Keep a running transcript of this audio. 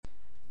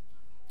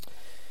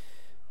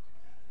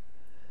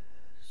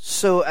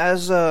So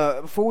as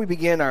before we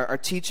begin our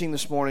teaching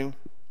this morning,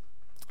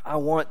 I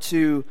want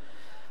to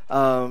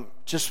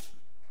just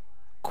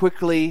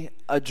quickly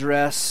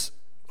address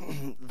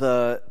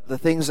the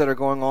things that are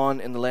going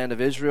on in the land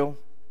of Israel.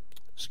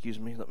 Excuse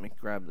me, let me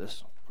grab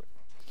this.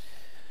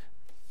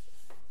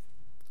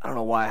 I don't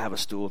know why I have a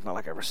stool. It's not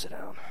like I ever sit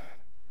down.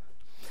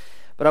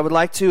 But I would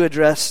like to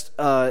address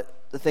the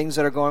things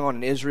that are going on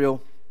in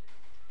Israel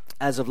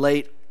as of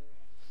late.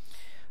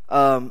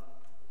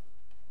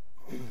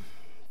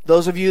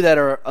 Those of you that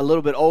are a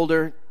little bit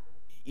older,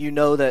 you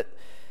know that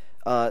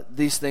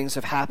these things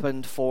have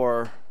happened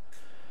for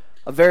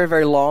a very,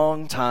 very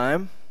long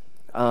time.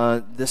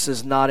 This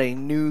is not a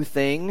new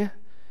thing.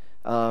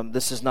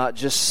 This is not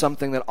just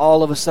something that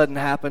all of a sudden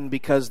happened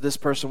because this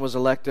person was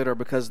elected or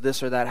because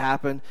this or that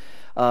happened.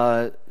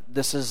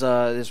 This is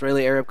the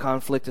Israeli-Arab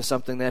conflict is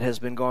something that has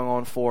been going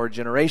on for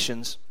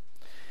generations.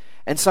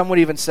 And some would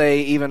even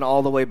say even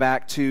all the way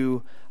back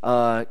to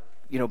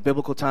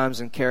biblical times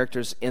and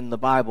characters in the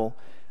Bible,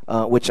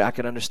 which I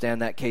can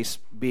understand that case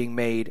being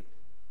made.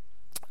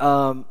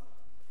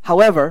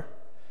 However,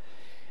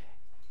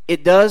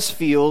 it does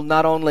feel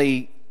not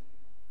only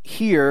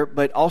here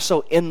but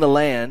also in the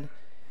land,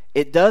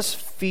 it does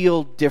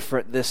feel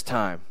different this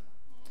time.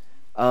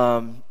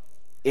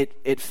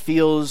 It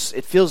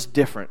feels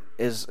different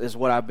is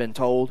what I've been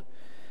told,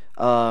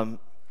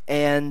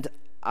 and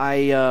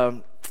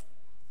I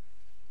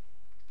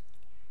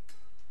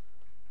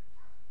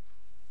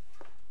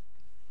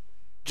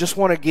just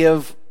want to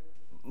give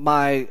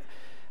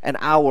an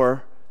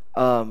hour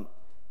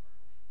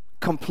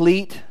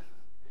complete,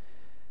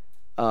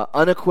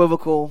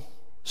 unequivocal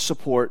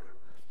support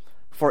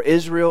for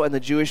Israel and the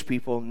Jewish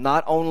people,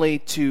 not only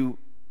to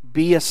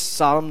be a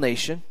solemn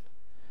nation,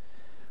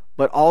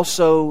 but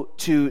also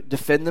to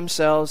defend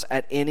themselves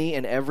at any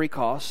and every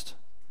cost.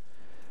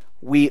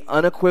 We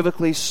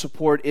unequivocally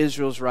support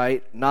Israel's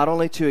right not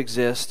only to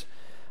exist,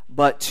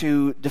 but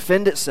to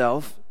defend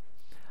itself,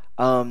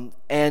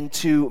 and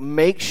to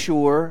make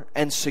sure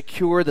and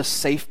secure the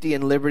safety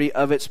and liberty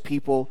of its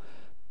people,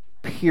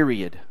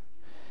 period.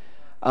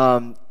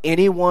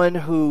 Anyone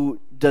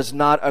who does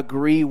not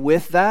agree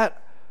with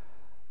that,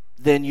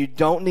 then you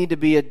don't need to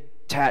be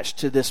attached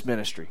to this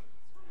ministry.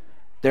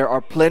 There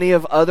are plenty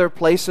of other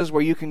places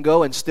where you can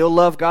go and still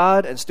love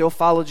God and still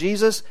follow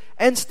Jesus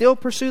and still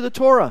pursue the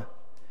Torah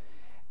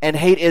and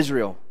hate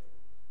Israel.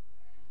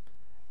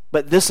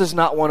 But this is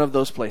not one of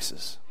those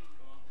places.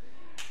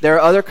 There are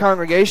other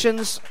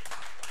congregations.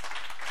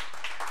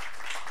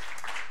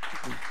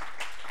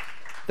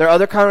 There are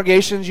other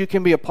congregations you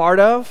can be a part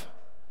of.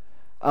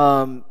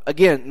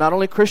 Again, not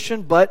only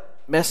Christian,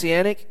 but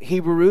Messianic,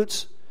 Hebrew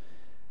roots,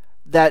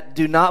 that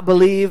do not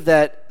believe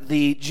that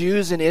the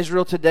Jews in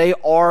Israel today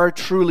are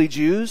truly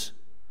Jews,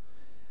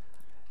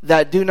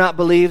 that do not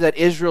believe that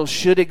Israel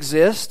should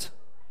exist.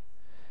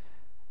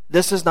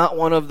 This is not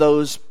one of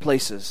those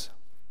places.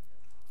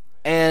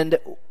 And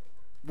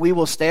we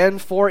will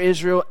stand for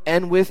Israel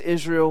and with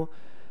Israel,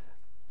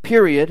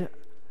 period,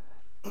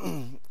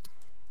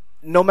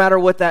 no matter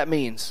what that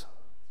means.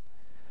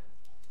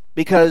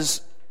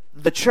 Because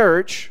the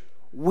church,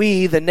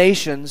 we, the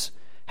nations,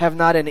 have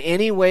not in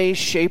any way,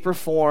 shape, or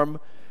form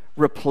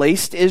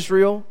replaced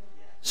Israel,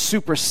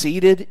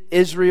 superseded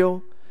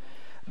Israel,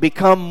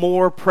 become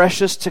more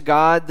precious to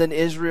God than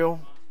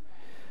Israel.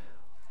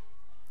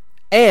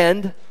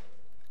 And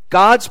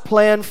God's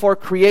plan for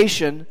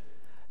creation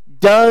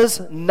does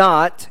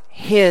not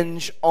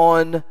hinge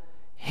on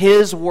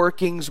His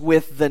workings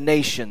with the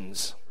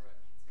nations.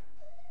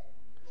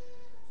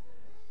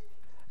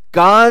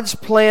 God's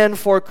plan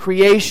for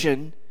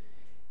creation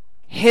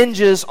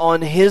hinges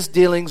on His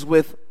dealings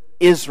with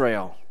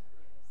Israel.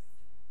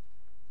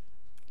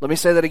 Let me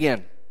say that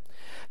again.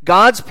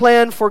 God's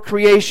plan for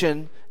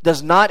creation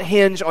does not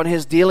hinge on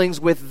His dealings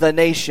with the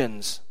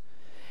nations.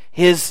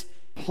 His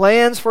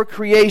plans for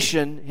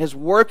creation, His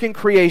work in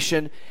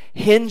creation,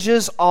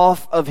 hinges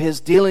off of His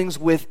dealings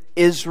with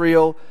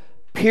Israel,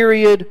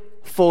 period,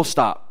 full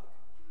stop.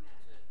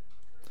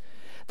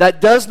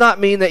 That does not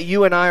mean that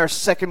you and I are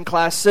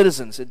second-class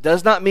citizens. It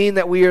does not mean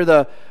that we are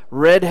the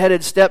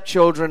red-headed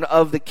stepchildren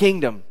of the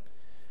kingdom.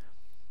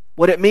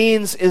 What it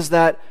means is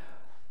that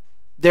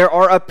there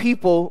are a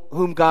people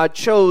whom God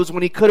chose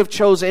when He could have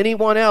chose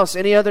anyone else,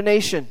 any other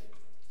nation.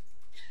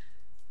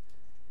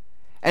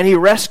 And He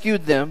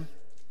rescued them.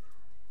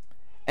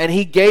 And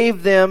He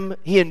gave them,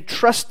 He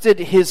entrusted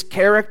His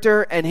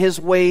character and His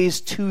ways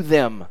to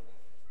them.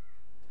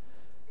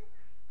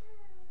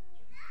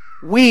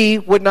 We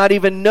would not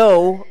even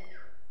know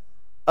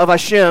of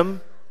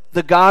Hashem,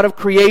 the God of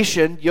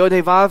creation,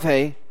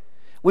 Yod-Heh-Vav-Heh.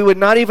 We would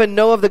not even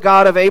know of the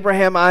God of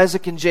Abraham,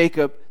 Isaac, and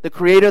Jacob, the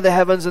creator of the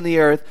heavens and the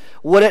earth,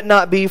 would it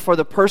not be for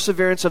the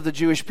perseverance of the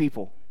Jewish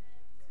people.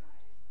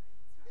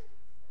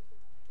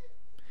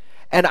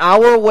 And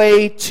our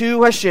way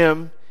to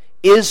Hashem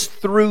is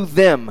through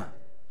them.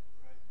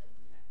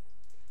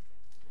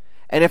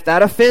 And if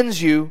that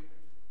offends you,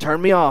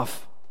 turn me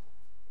off.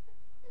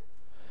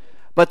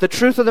 But the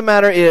truth of the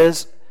matter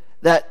is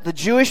that the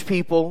Jewish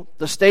people,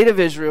 the state of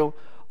Israel,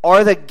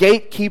 are the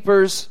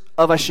gatekeepers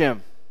of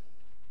Hashem.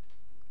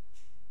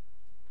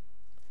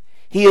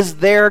 He is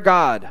their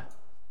God.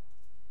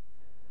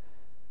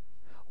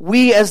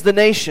 We as the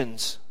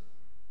nations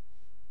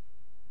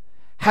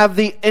have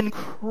the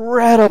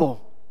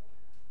incredible,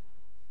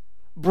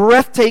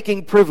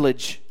 breathtaking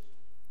privilege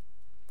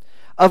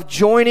of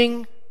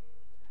joining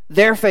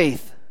their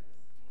faith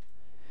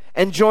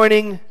and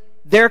joining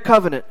their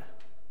covenant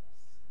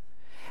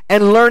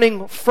and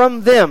learning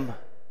from them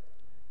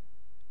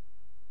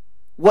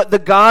what the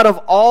God of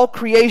all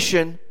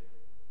creation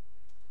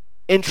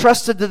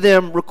entrusted to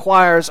them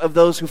requires of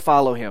those who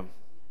follow Him.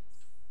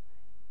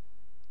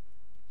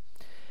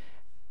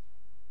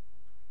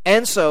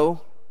 And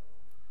so,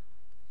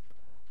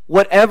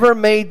 whatever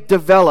may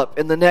develop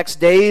in the next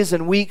days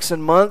and weeks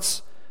and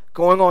months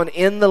going on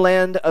in the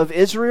land of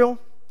Israel,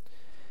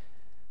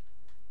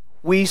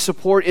 we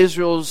support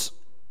Israel's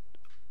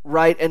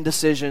right and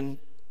decision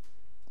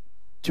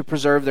to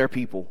preserve their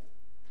people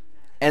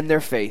and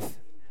their faith.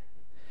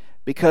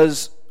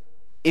 Because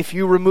if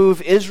you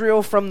remove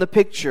Israel from the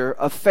picture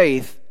of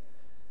faith,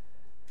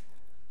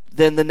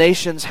 then the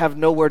nations have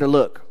nowhere to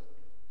look.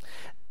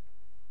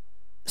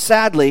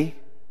 Sadly,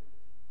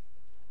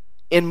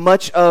 in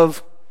much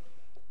of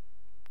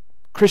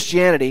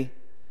Christianity,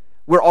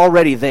 we're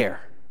already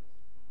there.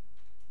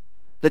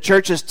 The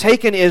church has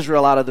taken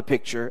Israel out of the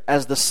picture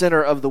as the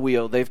center of the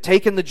wheel. They've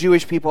taken the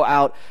Jewish people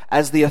out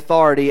as the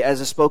authority, as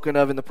is spoken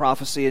of in the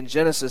prophecy in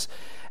Genesis,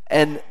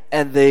 and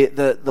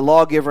the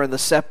lawgiver and the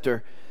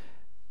scepter,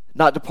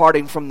 not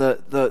departing from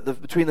the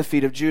between the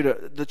feet of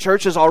Judah. The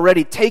church has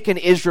already taken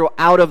Israel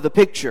out of the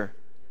picture.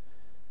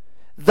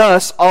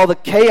 Thus, all the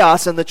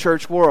chaos in the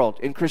church world,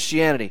 in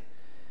Christianity.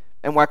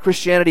 And why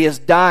Christianity is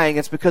dying,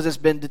 it's because it's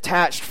been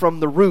detached from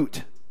the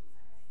root.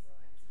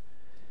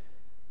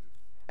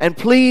 And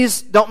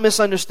please don't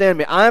misunderstand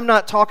me. I'm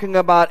not talking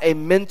about a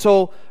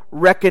mental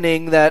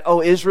reckoning that,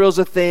 oh, Israel's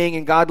a thing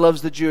and God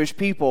loves the Jewish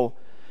people.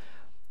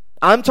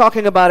 I'm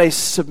talking about a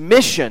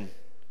submission.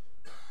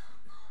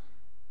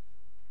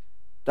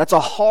 That's a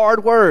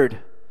hard word.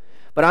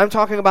 But I'm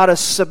talking about a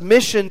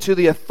submission to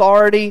the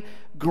authority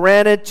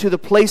granted to the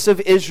place of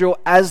Israel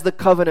as the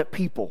covenant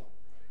people.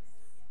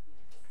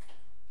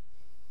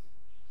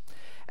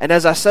 And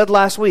as I said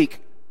last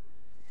week,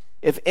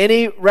 if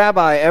any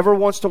rabbi ever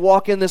wants to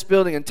walk in this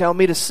building and tell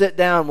me to sit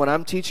down when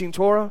I'm teaching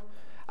Torah,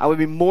 I would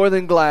be more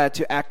than glad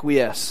to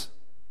acquiesce.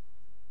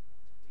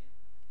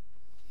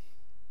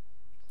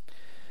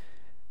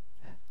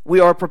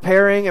 We are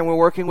preparing and we're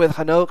working with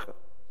Hanok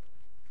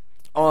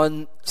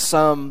on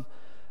some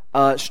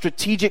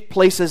strategic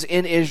places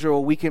in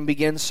Israel we can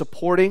begin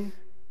supporting.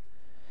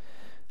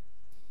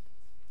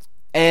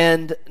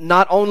 And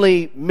not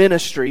only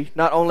ministry,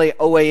 not only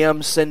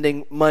OAM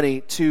sending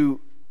money to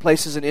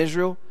places in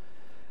Israel,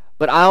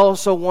 but I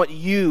also want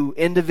you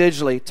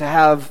individually to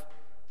have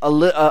a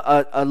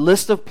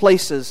list of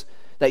places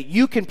that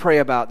you can pray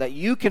about, that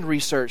you can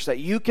research, that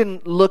you can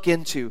look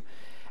into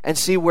and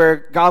see where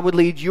God would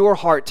lead your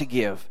heart to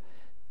give.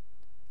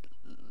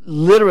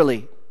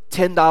 Literally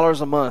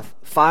 $10 a month,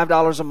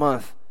 $5 a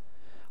month.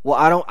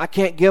 Well, I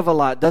can't give a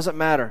lot. Doesn't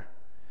matter.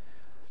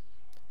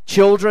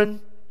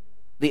 Children,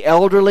 the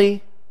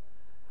elderly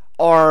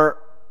are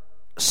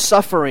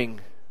suffering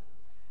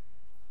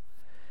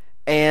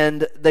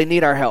and they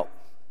need our help.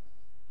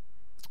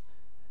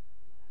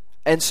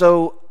 And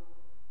so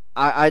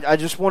I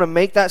just want to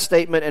make that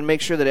statement and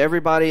make sure that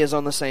everybody is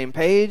on the same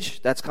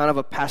page. That's kind of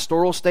a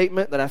pastoral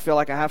statement that I feel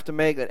like I have to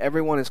make, that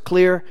everyone is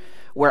clear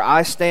where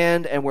I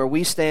stand and where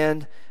we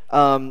stand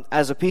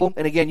as a people.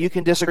 And again, you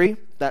can disagree.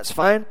 That's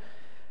fine.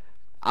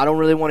 I don't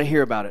really want to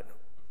hear about it.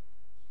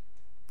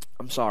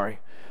 I'm sorry.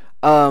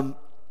 Sorry,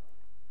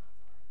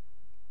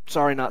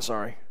 not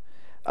sorry.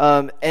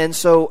 And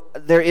so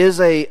there is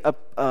a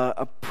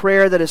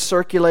prayer that is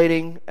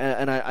circulating,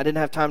 and I didn't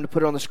have time to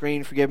put it on the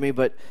screen, forgive me,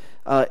 but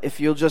if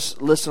you'll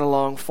just listen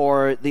along,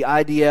 for the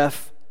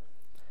IDF,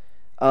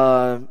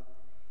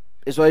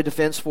 Israeli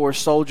Defense Force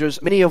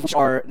soldiers, many of which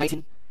are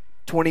 19,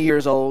 20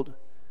 years old,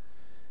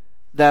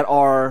 that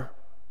are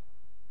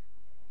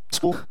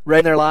school, ready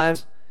in their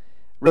lives,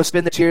 will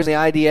spend the years in the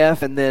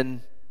IDF and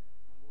then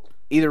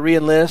either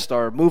re-enlist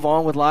or move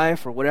on with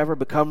life or whatever,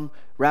 become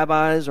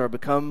rabbis or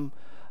become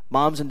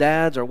moms and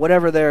dads or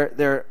whatever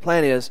their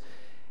plan is,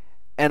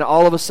 and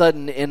all of a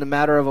sudden, in a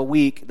matter of a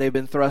week, they've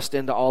been thrust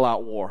into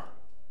all-out war.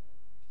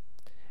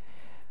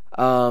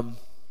 And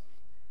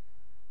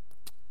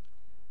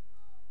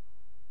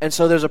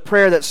so there's a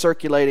prayer that's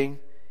circulating,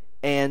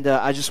 and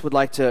I just would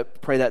like to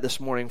pray that this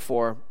morning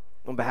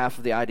on behalf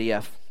of the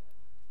IDF.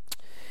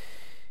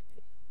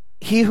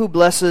 He who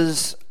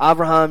blesses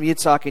Abraham,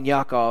 Yitzhak, and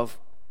Yaakov,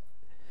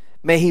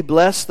 may he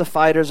bless the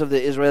fighters of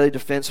the Israeli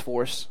Defense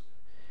Force,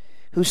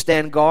 who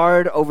stand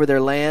guard over their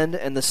land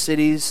and the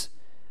cities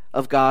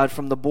of God,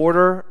 from the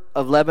border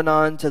of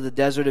Lebanon to the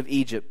desert of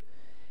Egypt,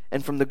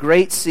 and from the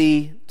great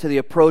sea to the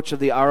approach of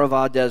the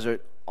Arava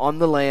desert, on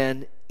the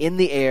land, in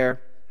the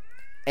air,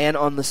 and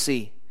on the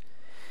sea.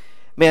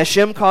 May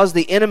Hashem cause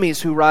the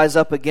enemies who rise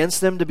up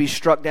against them to be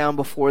struck down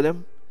before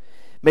them.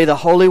 May the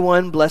Holy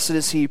One, blessed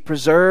is He,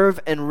 preserve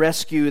and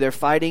rescue their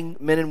fighting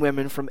men and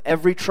women from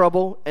every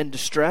trouble and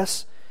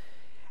distress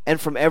and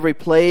from every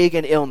plague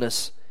and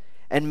illness.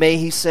 And may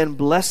He send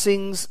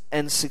blessings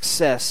and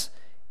success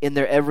in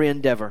their every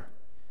endeavor.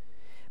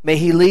 May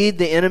He lead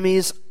the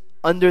enemies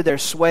under their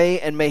sway,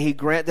 and may He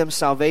grant them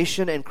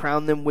salvation and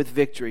crown them with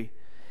victory.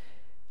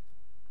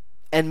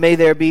 And may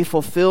there be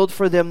fulfilled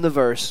for them the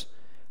verse,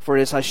 for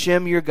it is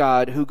Hashem your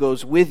God who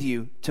goes with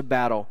you to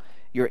battle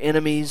your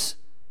enemies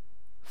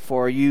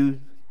for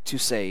you to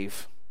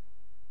save.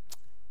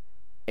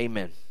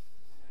 Amen.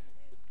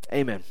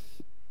 Amen.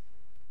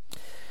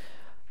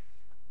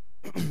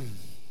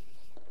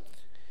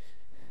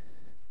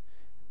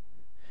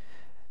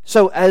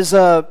 So as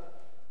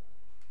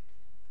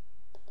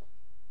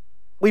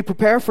we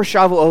prepare for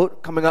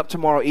Shavuot coming up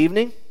tomorrow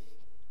evening,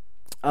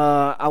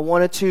 I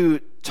wanted to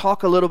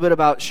talk a little bit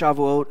about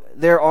Shavuot.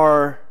 There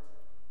are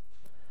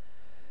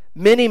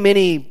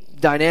many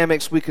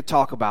dynamics we could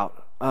talk about.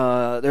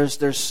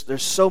 There's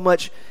so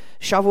much.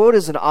 Shavuot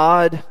is an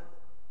odd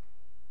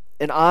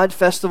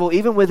festival,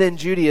 even within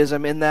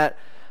Judaism, in that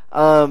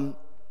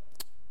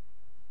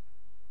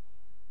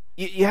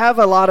you have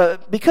a lot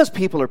of, because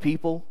people are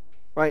people,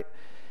 right?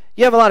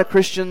 You have a lot of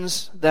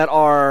Christians that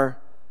are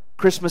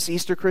Christmas,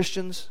 Easter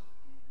Christians,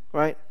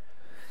 right?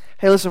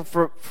 Hey, listen,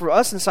 for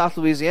us in South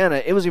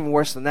Louisiana, it was even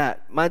worse than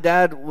that. My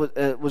dad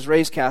was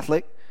raised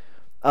Catholic,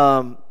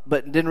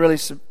 but didn't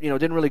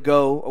really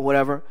go or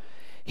whatever.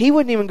 He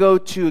wouldn't even go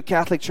to a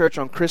Catholic church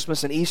on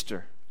Christmas and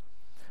Easter.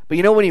 But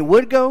you know when he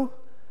would go?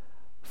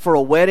 For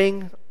a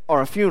wedding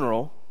or a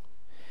funeral.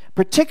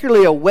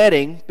 Particularly a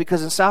wedding,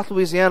 because in South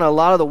Louisiana, a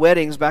lot of the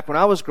weddings back when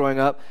I was growing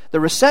up, the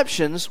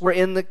receptions were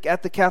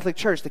at the Catholic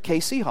church, the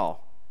KC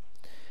Hall.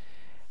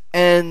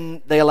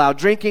 And they allowed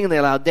drinking, and they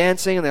allowed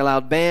dancing, and they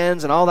allowed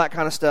bands, and all that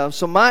kind of stuff.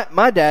 So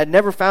my dad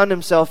never found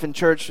himself in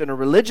church in a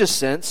religious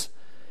sense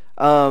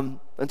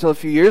until a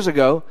few years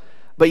ago,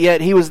 but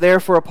yet he was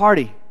there for a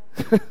party.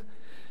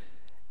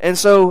 And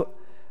so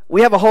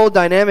we have a whole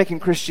dynamic in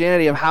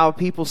Christianity of how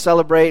people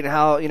celebrate and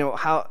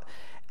how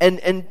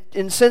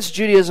and since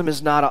Judaism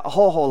is not a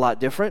whole lot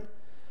different,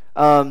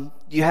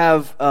 you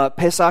have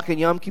Pesach and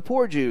Yom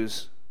Kippur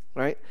Jews,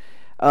 right?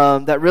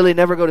 That really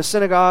never go to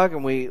synagogue,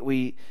 and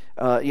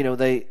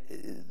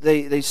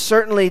they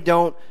certainly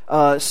don't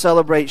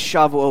celebrate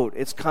Shavuot.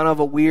 It's kind of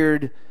a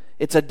weird,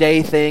 it's a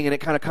day thing, and it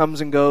kind of comes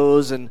and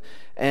goes, and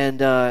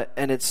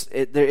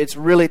it's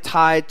really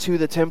tied to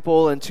the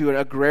temple and to an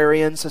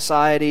agrarian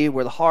society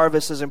where the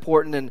harvest is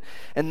important,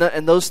 and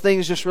those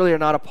things just really are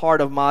not a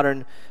part of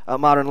modern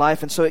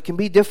life, and so it can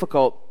be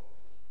difficult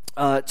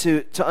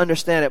to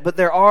understand it. But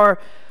there are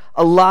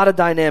a lot of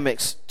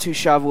dynamics to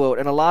Shavuot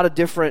and a lot of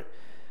different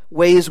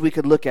ways we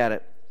could look at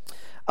it.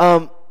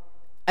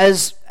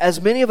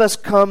 As many of us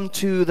come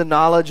to the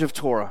knowledge of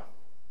Torah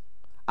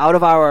out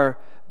of our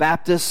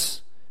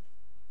Baptist,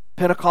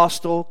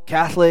 Pentecostal,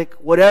 Catholic,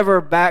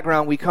 whatever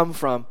background we come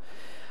from,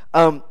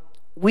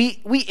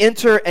 we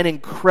enter an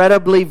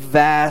incredibly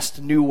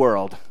vast new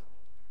world,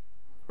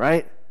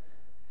 right?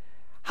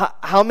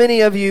 How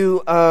many of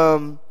you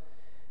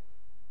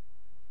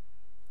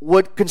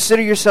would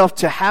consider yourself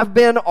to have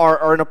been or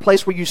are in a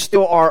place where you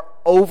still are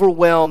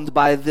overwhelmed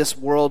by this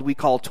world we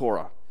call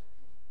Torah?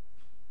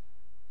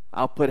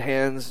 I'll put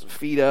hands,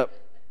 feet up.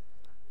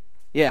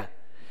 Yeah.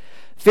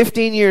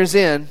 15 years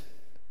in,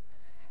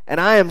 and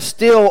I am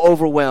still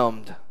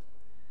overwhelmed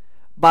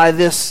by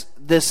this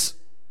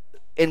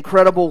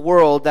incredible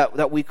world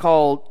that we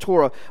call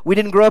Torah. We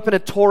didn't grow up in a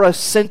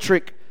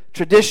Torah-centric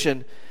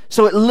tradition,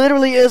 so it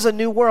literally is a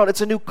new world.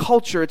 It's a new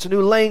culture. It's a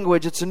new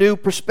language. It's a new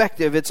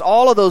perspective. It's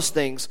all of those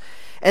things.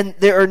 And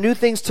there are new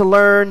things to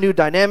learn, new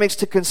dynamics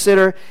to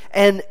consider,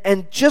 and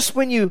just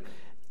when you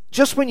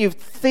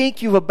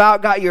think you've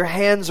about got your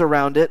hands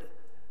around it,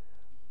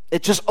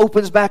 it just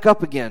opens back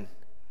up again.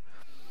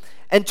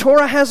 And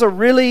Torah has a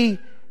really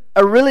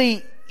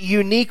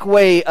unique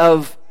way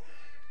of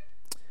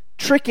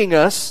tricking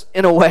us,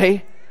 in a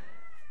way,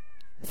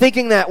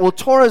 thinking that, well,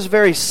 Torah is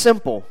very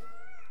simple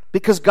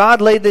because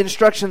God laid the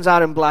instructions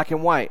out in black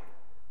and white,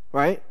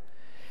 right?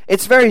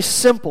 It's very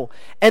simple.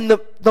 And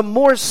the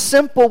more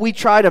simple we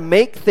try to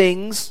make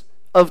things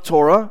of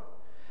Torah,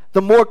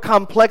 the more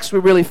complex we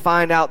really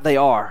find out they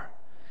are.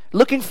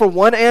 Looking for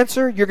one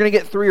answer, you're going to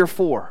get 3 or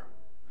 4.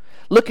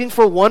 Looking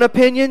for one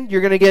opinion,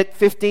 you're going to get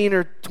 15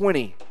 or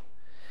 20.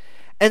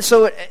 And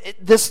so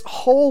this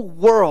whole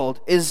world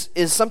is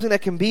something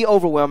that can be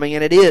overwhelming,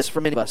 and it is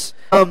for many of us.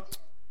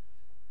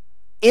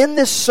 In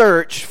this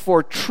search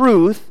for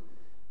truth,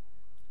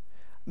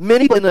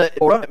 many people in the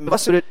Torah,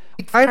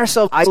 we find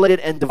ourselves isolated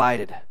and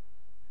divided.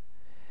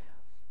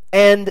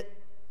 And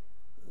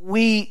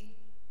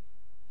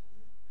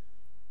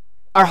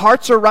our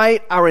hearts are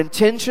right, our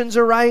intentions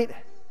are right,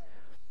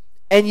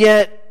 and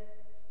yet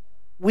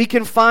we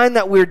can find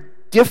that we're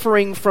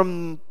differing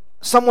from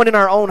someone in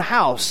our own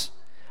house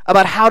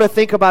about how to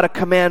think about a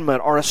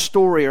commandment or a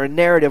story or a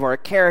narrative or a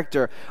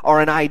character or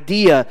an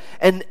idea.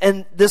 And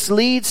this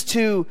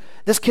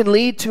can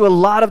lead to a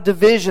lot of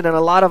division and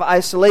a lot of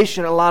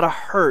isolation and a lot of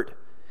hurt.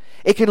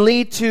 It can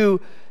lead to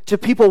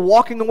people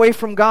walking away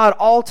from God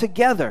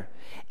altogether.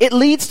 It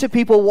leads to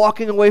people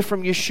walking away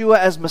from Yeshua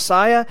as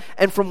Messiah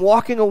and from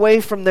walking away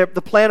from the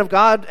plan of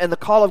God and the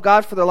call of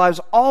God for their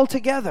lives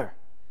altogether.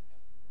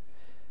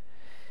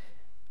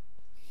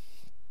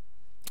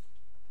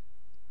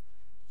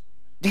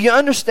 Do you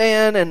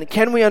understand, and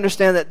can we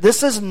understand that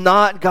this is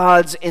not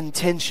God's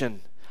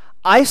intention?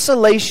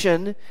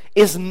 Isolation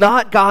is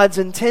not God's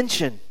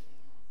intention.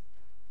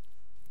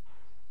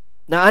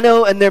 Now I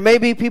know, and there may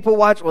be people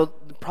watch, well,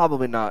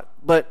 probably not,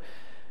 but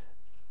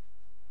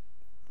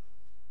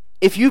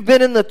if you've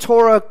been in the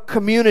Torah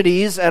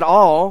communities at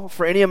all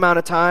for any amount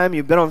of time,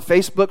 you've been on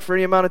Facebook for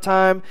any amount of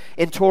time,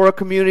 in Torah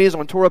communities,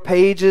 on Torah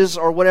pages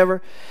or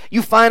whatever,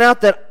 you find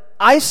out that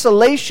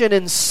isolation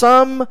in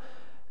some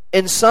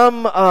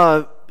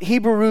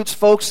Hebrew roots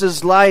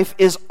folks' life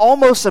is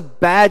almost a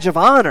badge of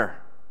honor.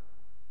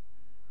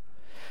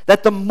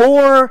 That the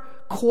more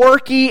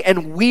quirky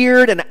and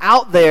weird and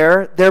out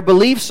there their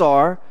beliefs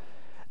are,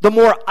 the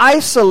more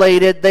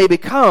isolated they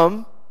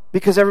become,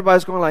 because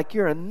everybody's going like,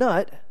 you're a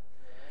nut.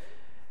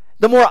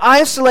 The more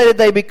isolated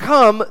they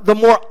become, the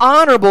more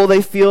honorable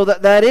they feel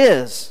that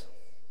is.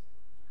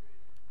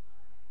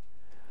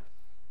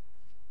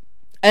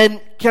 And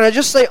can I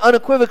just say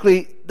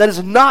unequivocally, that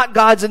is not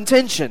God's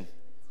intention.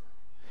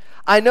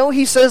 I know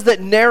He says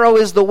that narrow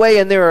is the way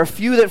and there are a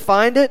few that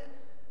find it,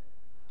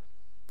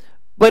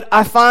 but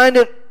I find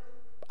it,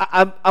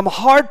 I'm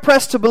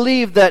hard-pressed to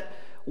believe that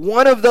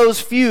one of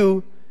those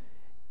few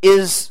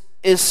is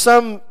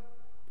some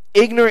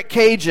ignorant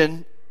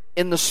Cajun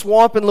in the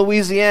swamp in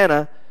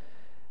Louisiana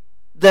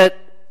that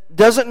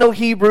doesn't know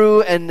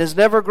Hebrew and has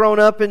never grown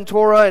up in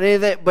Torah and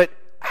anything, but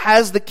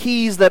has the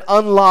keys that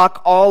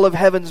unlock all of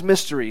heaven's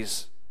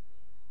mysteries.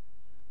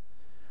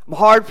 I'm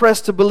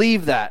hard-pressed to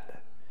believe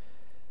that.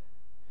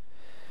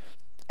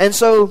 And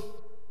so,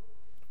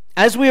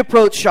 as we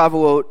approach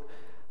Shavuot,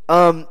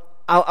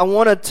 I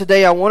want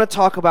to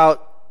talk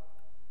about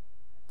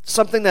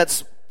something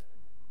that's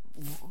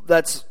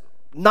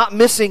not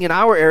missing in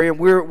our area.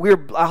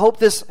 I hope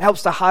this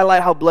helps to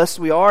highlight how blessed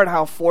we are and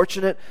how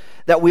fortunate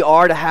that we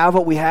are to have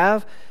what we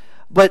have.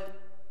 But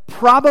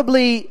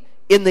probably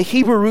in the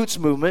Hebrew roots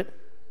movement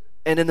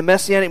and in the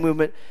Messianic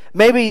movement,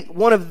 maybe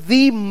one of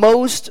the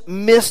most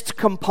missed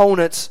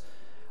components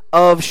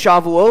of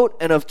Shavuot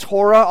and of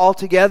Torah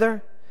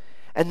altogether,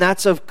 and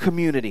that's of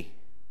community.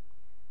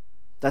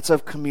 That's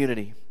of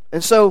community.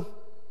 And so,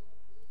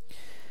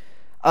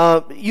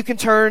 you can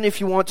turn,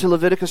 if you want, to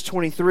Leviticus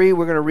 23.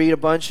 We're going to read a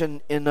bunch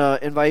in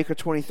Vayikra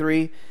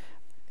 23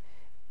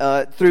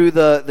 through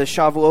the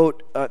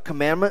Shavuot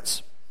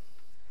commandments.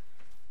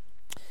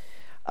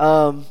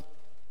 And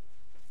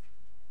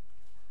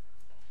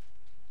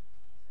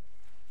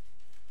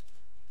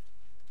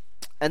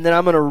then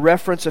I'm going to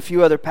reference a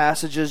few other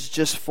passages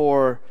just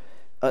for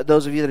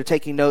those of you that are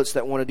taking notes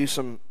that want to do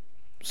some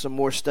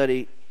more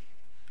study.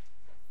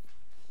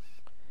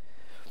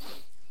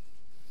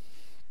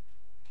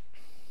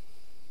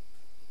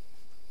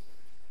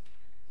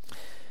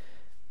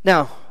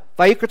 Now,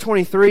 Vayikra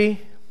 23.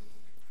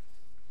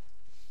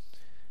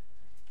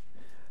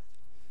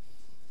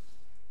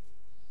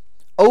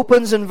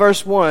 Opens in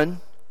verse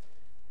 1.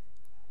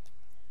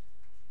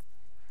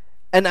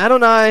 And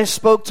Adonai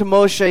spoke to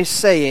Moshe,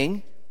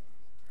 saying,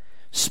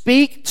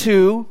 speak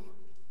to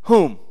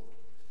whom?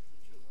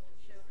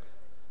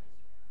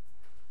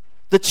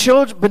 The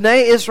children,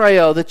 Bnei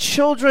Israel, the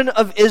children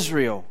of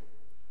Israel.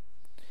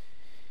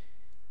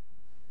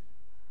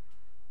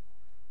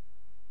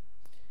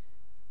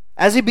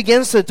 As he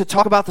begins to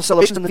talk about the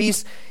celebrations and the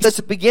feasts, he says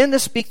to begin to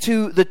speak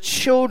to the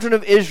children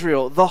of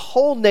Israel, the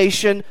whole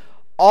nation,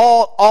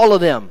 all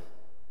of them,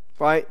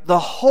 right? The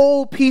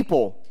whole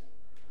people.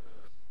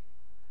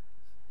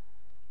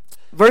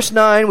 Verse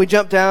 9, we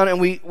jump down and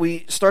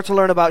we start to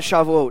learn about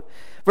Shavuot.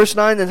 Verse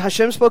 9, then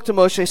Hashem spoke to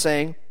Moshe,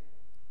 saying,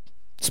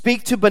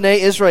 speak to Bnei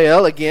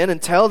Israel again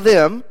and tell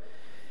them,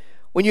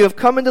 when you have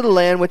come into the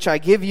land which I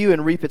give you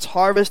and reap its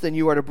harvest, then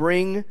you are to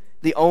bring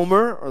the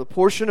omer, or the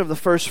portion of the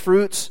first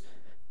fruits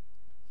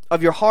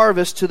of your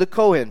harvest, to the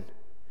Kohen.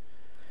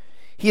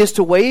 He is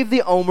to wave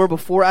the omer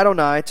before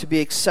Adonai to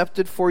be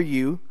accepted for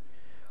you.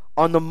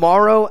 On the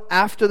morrow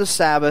after the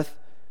Sabbath,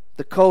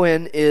 the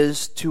Kohen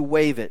is to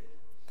wave it.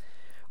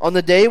 On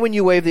the day when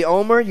you wave the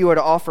omer, you are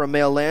to offer a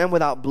male lamb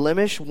without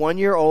blemish, 1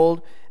 year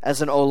old,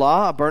 as an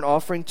olah, a burnt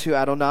offering to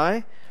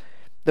Adonai.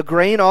 The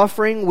grain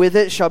offering with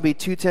it shall be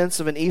 2/10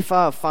 of an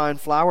ephah of fine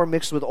flour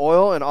mixed with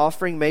oil, an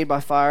offering made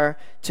by fire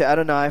to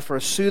Adonai for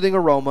a soothing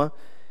aroma.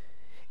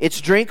 Its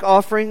drink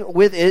offering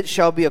with it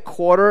shall be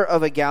 1/4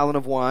 of a gallon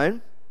of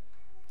wine.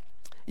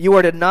 You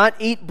are to not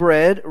eat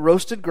bread,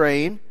 roasted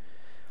grain,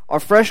 or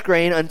fresh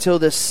grain until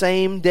this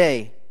same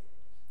day,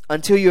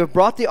 until you have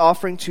brought the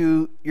offering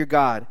to your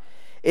God.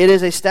 It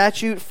is a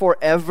statute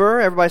forever.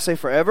 Everybody say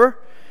forever.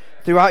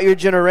 Throughout your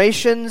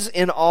generations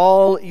in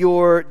all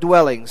your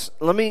dwellings.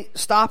 Let me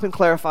stop and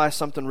clarify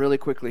something really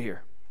quickly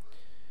here.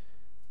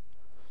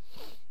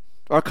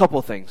 Or a couple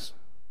of things.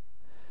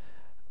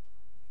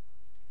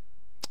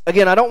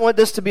 Again, I don't want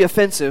this to be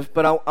offensive,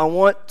 but I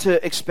want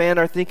to expand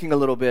our thinking a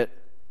little bit.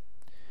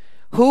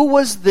 Who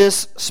was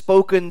this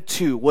spoken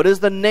to? What is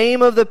the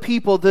name of the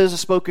people this is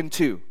spoken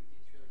to?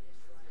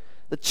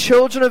 The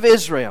children of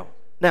Israel.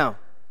 Now,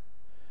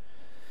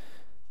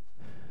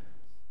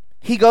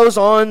 he goes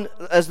on,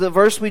 as the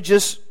verse we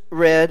just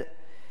read,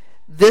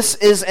 this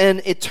is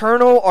an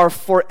eternal or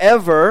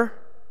forever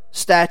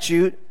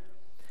statute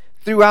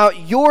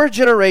throughout your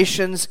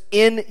generations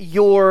in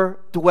your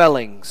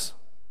dwellings.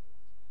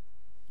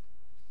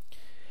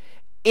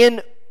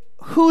 In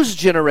whose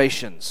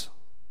generations?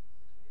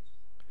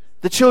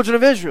 The children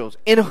of Israel.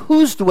 In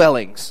whose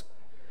dwellings?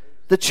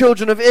 The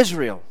children of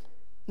Israel.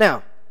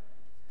 Now,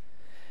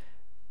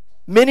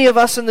 many of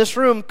us in this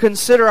room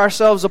consider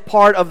ourselves a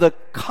part of the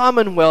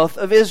commonwealth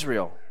of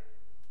Israel.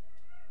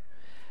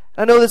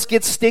 I know this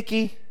gets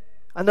sticky.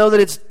 I know that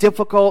it's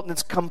difficult and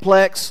it's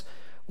complex.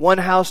 One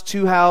house,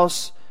 two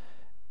house.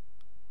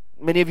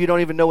 Many of you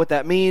don't even know what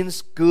that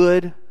means.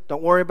 Good.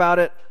 Don't worry about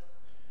it.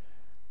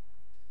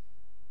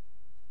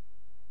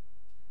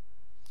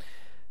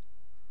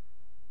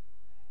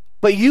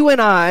 But you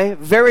and I,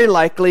 very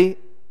likely,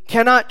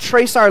 cannot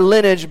trace our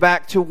lineage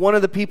back to one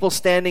of the people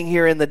standing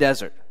here in the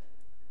desert.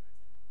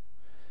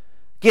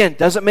 Again,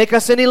 doesn't make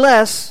us any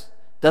less,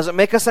 doesn't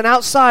make us an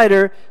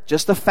outsider,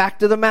 just the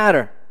fact of the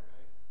matter.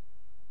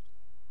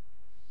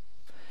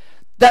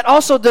 That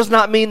also does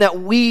not mean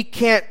that we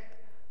can't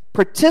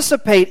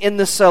participate in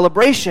the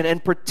celebration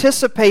and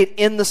participate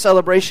in the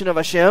celebration of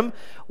Hashem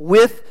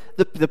with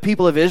the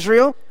people of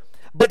Israel,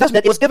 but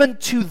it was given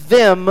to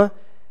them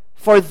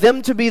for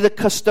them to be the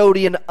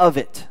custodian of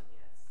it.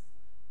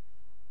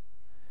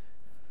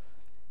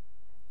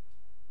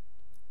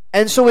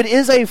 And so it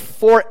is a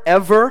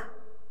forever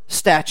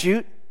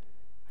statute,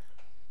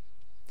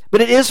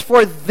 but it is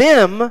for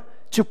them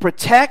to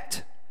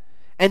protect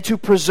and to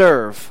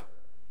preserve.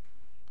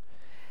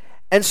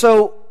 And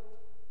so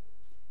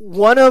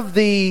one of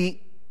the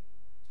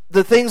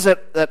things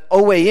that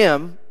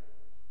OAM,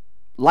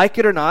 like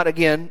it or not,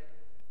 again,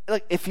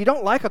 like if you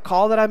don't like a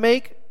call that I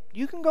make,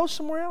 you can go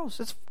somewhere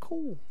else. It's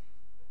cool.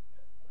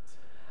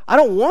 I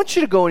don't want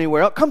you to go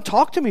anywhere else. Come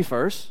talk to me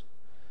first.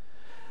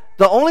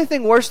 The only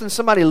thing worse than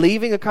somebody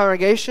leaving a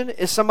congregation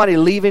is somebody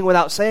leaving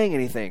without saying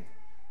anything.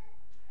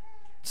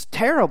 It's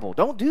terrible.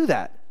 Don't do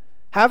that.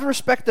 Have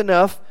respect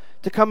enough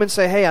to come and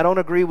say, hey, I don't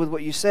agree with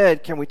what you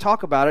said. Can we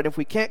talk about it? If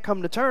we can't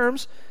come to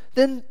terms,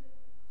 then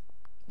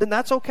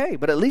that's okay.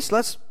 But at least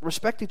let's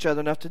respect each other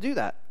enough to do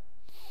that.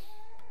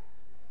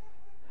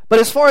 But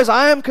as far as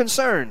I am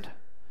concerned,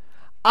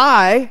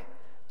 I,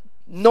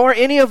 nor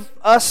any of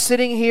us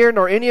sitting here,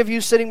 nor any of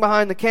you sitting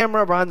behind the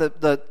camera, behind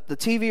the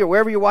TV, or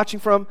wherever you're watching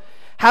from,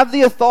 have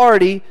the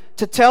authority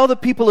to tell the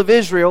people of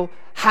Israel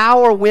how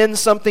or when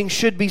something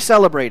should be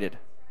celebrated.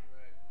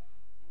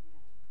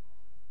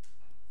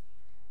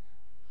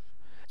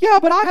 Yeah,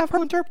 but I have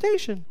her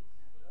interpretation.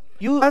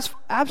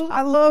 Absolutely,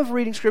 I love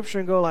reading Scripture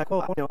and go like,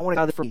 well, I want to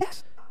God for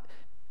yes.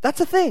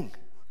 That's a thing.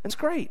 It's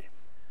great.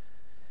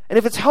 And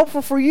if it's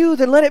helpful for you,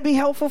 then let it be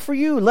helpful for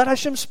you. Let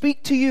Hashem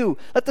speak to you.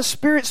 Let the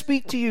Spirit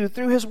speak to you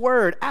through His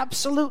Word.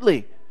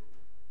 Absolutely.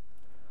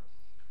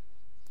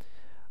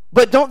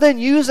 But don't then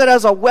use it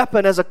as a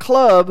weapon, as a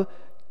club,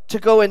 to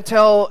go and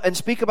tell and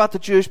speak about the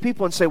Jewish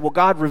people and say, well,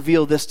 God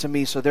revealed this to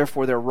me, so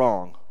therefore they're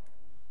wrong.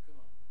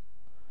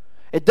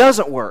 It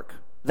doesn't work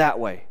that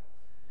way.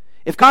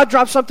 If God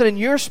drops something in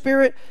your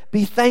spirit,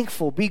 be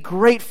thankful, be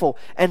grateful,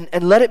 and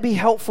let it be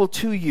helpful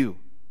to you.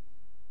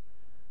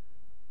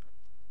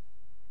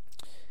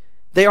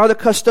 They are the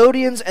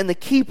custodians and the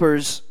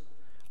keepers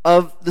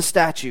of the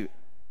statute.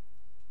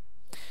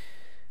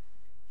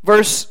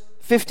 Verse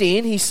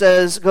 15, he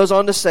goes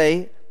on to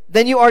say,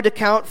 then you are to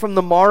count from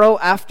the morrow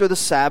after the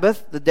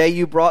Sabbath, the day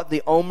you brought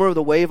the omer,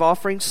 the wave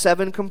offering,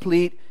 7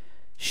 complete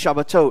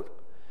Shabbatot.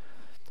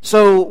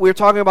 So we're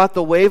talking about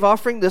the wave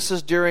offering. This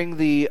is during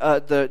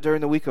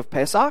the week of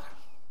Pesach,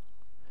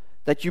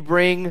 that you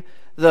bring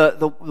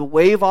the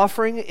wave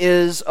offering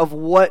is of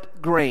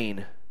what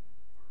grain?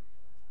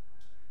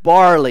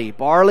 Barley.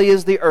 Barley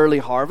is the early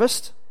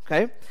harvest.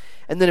 Okay,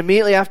 and then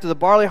immediately after the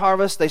barley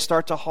harvest, they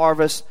start to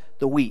harvest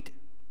the wheat.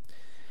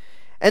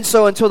 And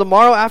so until the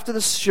morrow after the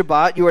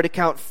Shabbat, you are to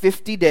count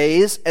 50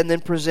 days and then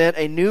present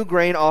a new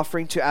grain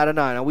offering to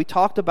Adonai. Now we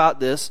talked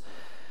about this.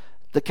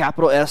 The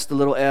capital S, the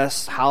little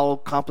s, how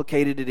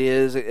complicated it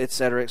is,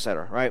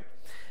 etc., right?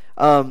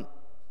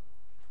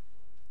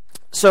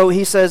 So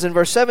he says in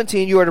verse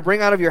 17, you are to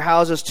bring out of your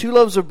houses 2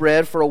 loaves of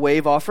bread for a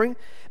wave offering,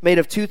 made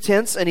of 2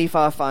 tenths an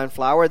ephah of fine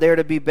flour. They are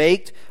to be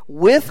baked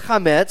with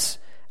chametz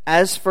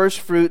as first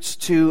fruits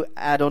to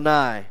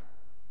Adonai.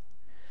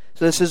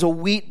 So this is a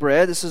wheat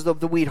bread. This is the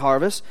wheat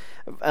harvest.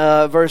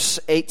 Verse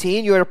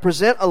 18, you are to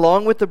present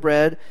along with the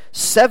bread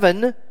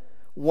 7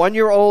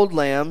 one-year-old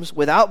lambs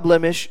without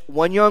blemish,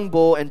 1 young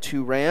bull, and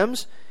 2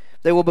 rams.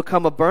 They will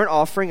become a burnt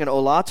offering, an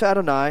olah to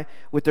Adonai,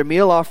 with their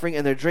meal offering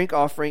and their drink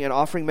offering, an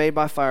offering made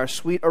by fire,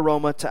 sweet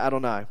aroma to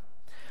Adonai.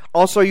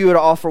 Also, you would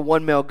offer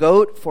one male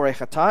goat for a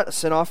chatat, a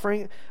sin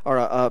offering, or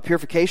a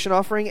purification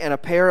offering, and a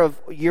pair of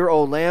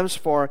year-old lambs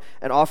for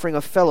an offering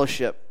of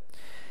fellowship.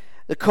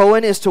 The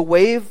Kohen is to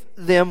wave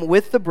them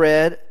with the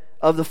bread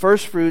of the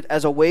first fruit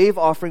as a wave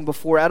offering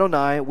before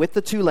Adonai with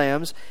the 2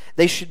 lambs.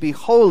 They should be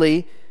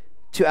holy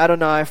to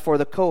Adonai for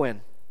the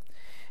Kohen.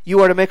 You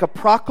are to make a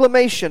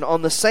proclamation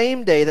on the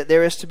same day that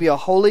there is to be a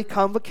holy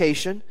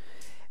convocation,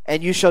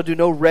 and you shall do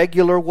no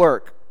regular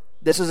work.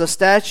 This is a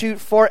statute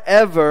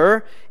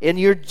forever in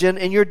your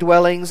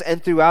dwellings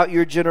and throughout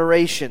your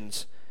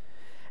generations.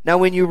 Now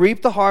when you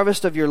reap the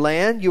harvest of your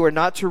land, you are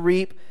not to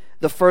reap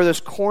the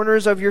furthest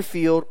corners of your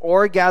field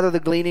or gather the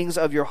gleanings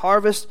of your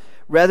harvest.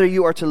 Rather,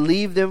 you are to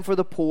leave them for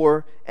the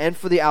poor and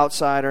for the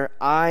outsider.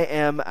 I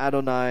am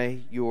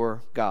Adonai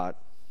your God.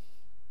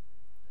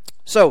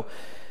 So,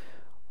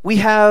 we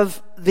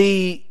have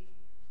the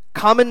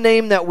common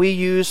name that we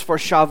use for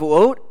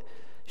Shavuot.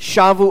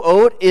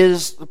 Shavuot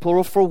is the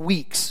plural for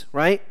weeks,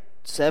 right?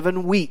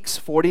 7 weeks,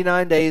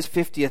 49 days,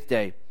 50th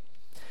day.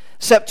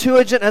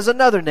 Septuagint has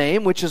another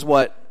name, which is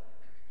what?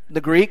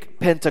 The Greek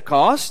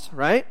Pentecost,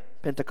 right?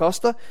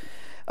 Pentecosta,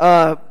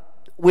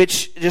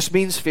 which just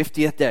means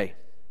 50th day.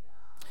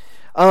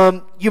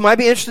 You might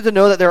be interested to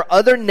know that there are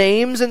other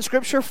names in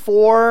Scripture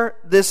for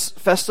this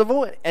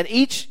festival, and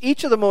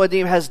each of the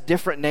Moedim has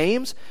different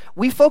names.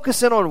 We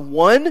focus in on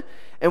one,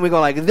 and we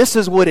go like, this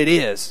is what it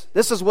is.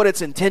 This is what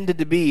it's intended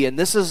to be, and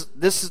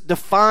this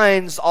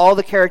defines all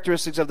the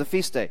characteristics of the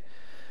feast day.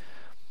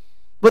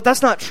 But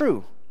that's not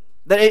true.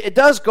 That it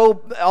does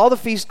go. All the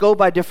feasts go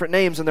by different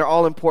names, and they're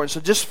all important.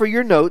 So just for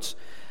your notes,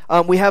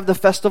 we have the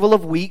Festival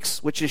of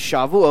Weeks, which is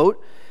Shavuot,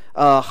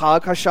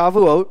 Chag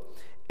HaShavuot.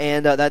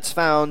 And that's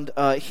found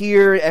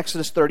here,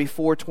 Exodus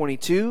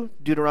 34:22,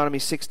 Deuteronomy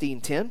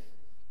 16:10.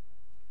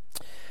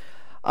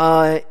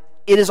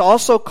 It is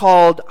also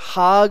called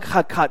Chag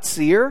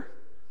HaKatzir,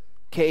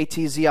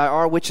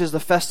 Katzir, which is the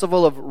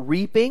festival of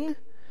reaping,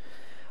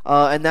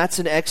 and that's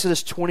in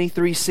Exodus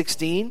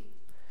 23:16.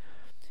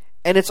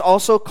 And it's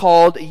also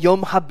called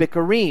Yom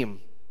HaBikarim,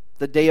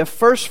 the day of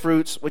first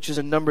fruits, which is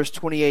in Numbers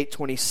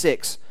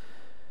 28:26.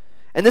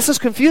 And this is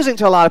confusing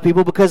to a lot of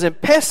people because in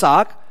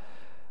Pesach,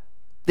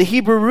 the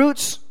Hebrew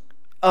roots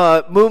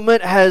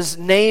movement has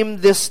named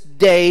this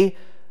day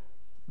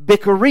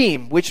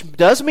Bikurim, which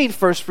does mean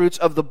first fruits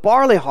of the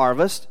barley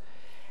harvest.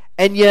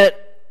 And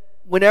yet,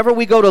 whenever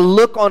we go to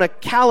look on a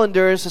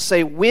calendar to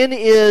say when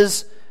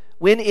is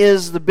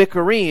the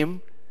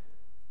Bikurim,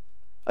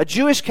 a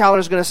Jewish calendar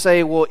is going to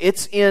say, well,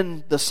 it's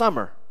in the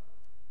summer.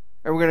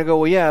 And we're going to go,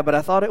 well, yeah, but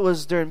I thought it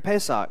was during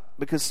Pesach.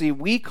 Because, see,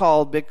 we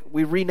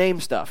rename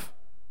stuff,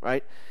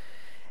 right?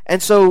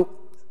 And so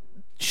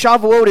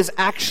Shavuot is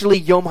actually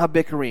Yom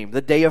HaBikarim,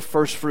 the day of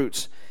first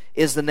fruits,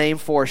 is the name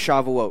for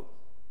Shavuot.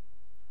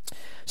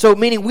 So,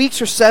 meaning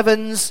weeks or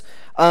sevens,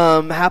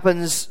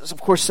 happens, of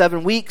course,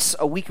 7 weeks,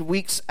 a week of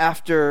weeks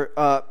after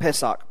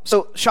Pesach.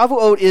 So,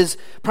 Shavuot is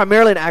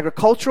primarily an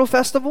agricultural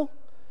festival,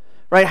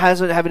 right?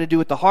 Having to do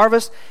with the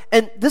harvest.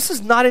 And this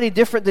is not any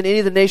different than any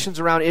of the nations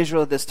around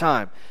Israel at this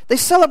time. They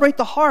celebrate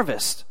the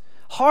harvest.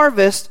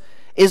 Harvest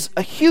is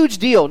a huge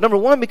deal. Number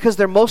one, because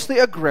they're mostly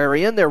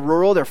agrarian, they're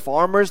rural, they're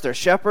farmers, they're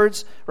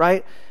shepherds,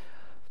 right?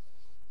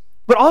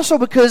 But also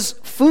because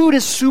food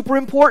is super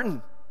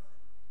important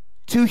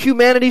to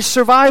humanity's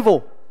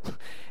survival.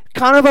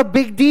 Kind of a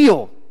big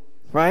deal,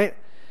 right?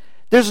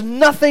 There's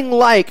nothing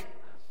like,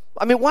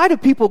 why do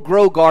people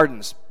grow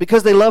gardens?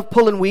 Because they love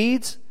pulling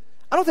weeds?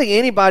 I don't think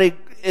anybody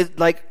is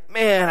like,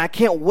 man, I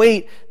can't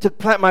wait to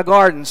plant my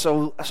garden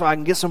so I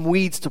can get some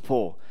weeds to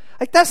pull.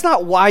 Like, that's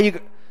not why you...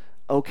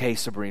 Okay,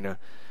 Sabrina.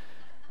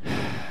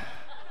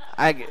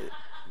 I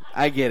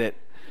get it.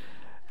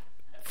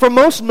 For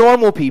most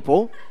normal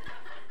people,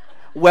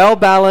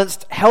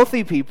 well-balanced,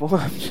 healthy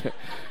people,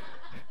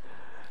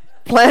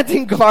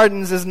 planting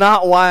gardens is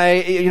not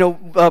why,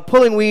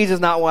 pulling weeds is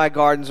not why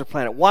gardens are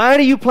planted. Why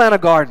do you plant a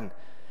garden?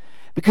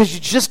 Because you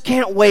just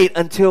can't wait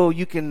until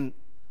you can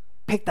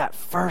pick that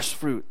first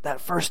fruit, that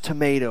first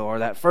tomato,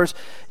 or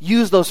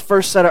use those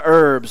first set of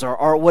herbs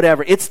or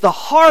whatever. It's the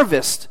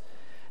harvest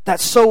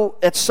that's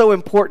so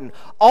important.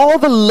 All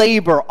the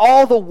labor,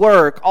 all the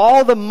work,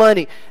 all the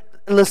money.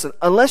 Listen,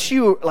 unless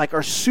you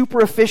are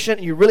super efficient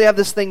and you really have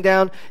this thing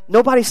down,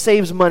 nobody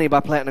saves money by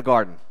planting a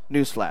garden.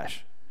 Newsflash.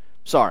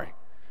 Sorry.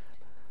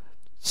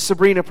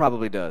 Sabrina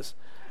probably does.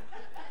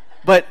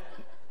 But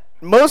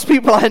most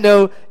people I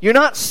know, you're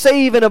not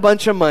saving a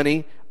bunch of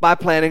money by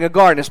planting a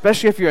garden,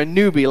 especially if you're a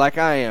newbie like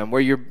I am,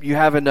 where you're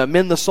having to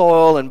mend the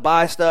soil and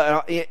buy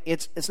stuff.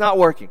 It's not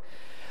working.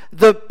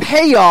 The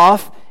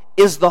payoff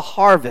is the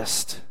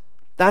harvest.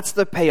 That's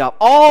the payoff.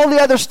 All the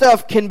other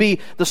stuff can be,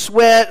 the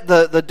sweat,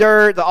 the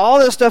dirt, all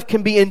this stuff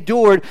can be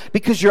endured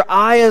because your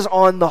eye is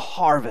on the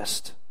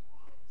harvest.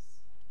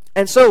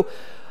 And so,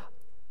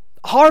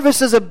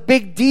 harvest is a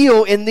big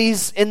deal in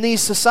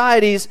these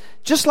societies,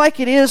 just like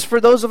it is for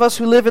those of us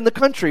who live in the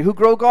country, who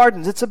grow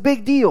gardens. It's a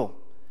big deal.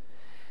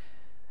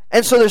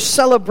 And so there's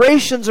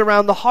celebrations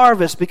around the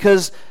harvest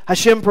because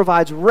Hashem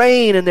provides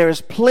rain and there is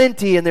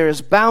plenty and there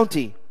is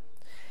bounty.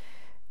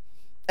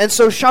 And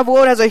so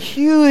Shavuot has a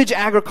huge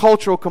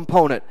agricultural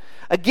component.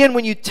 Again,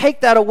 when you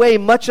take that away,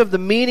 much of the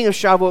meaning of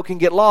Shavuot can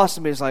get lost.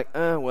 I mean, it's like,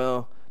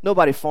 well,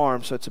 nobody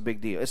farms, so it's a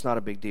big deal. It's not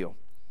a big deal.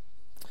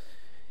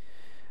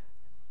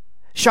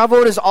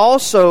 Shavuot is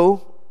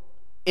also,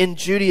 in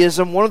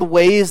Judaism, one of the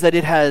ways that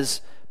it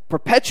has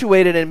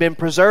perpetuated and been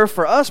preserved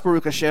for us,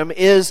 Baruch Hashem,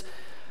 is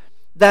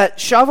that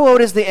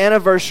Shavuot is the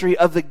anniversary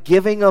of the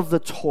giving of the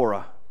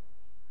Torah.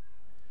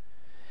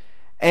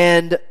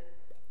 And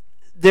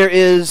there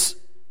is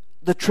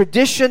the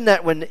tradition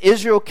that when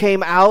Israel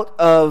came out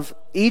of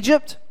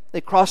Egypt,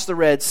 they crossed the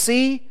Red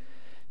Sea,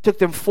 took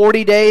them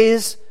 40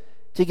 days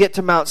to get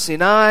to Mount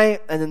Sinai,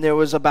 and then there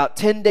was about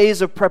 10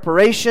 days of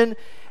preparation,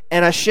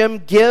 and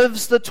Hashem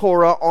gives the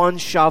Torah on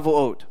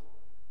Shavuot.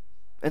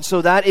 And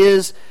so that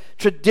is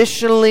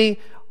traditionally,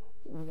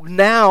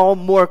 now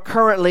more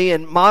currently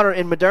in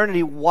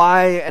modernity,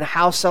 why and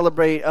how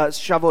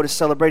Shavuot is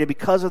celebrated,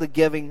 because of the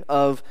giving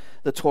of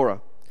the Torah.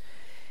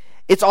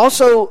 It's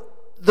also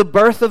the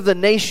birth of the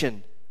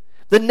nation.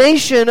 The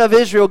nation of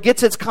Israel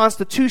gets its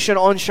constitution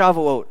on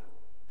Shavuot.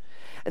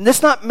 And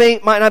this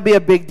might not be a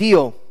big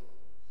deal,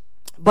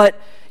 but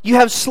you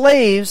have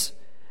slaves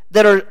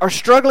that are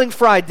struggling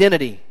for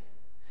identity.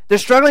 They're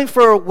struggling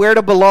for where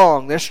to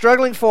belong. They're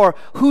struggling for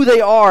who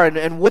they are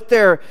and what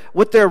their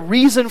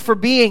reason for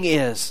being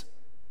is.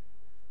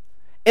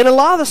 In a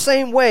lot of the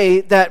same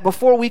way that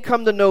before we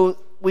come to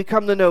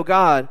know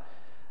God,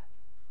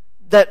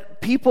 that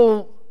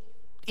people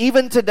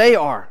even today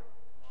are.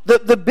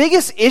 The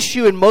biggest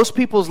issue in most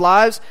people's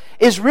lives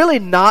is really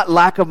not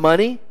lack of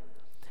money.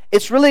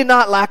 It's really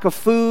not lack of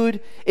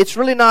food. It's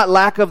really not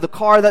lack of the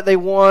car that they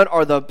want,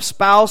 or the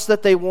spouse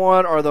that they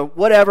want, or the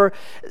whatever,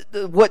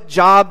 what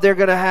job they're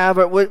going to have.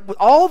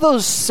 All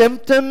those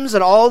symptoms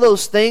and all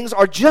those things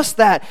are just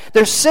that.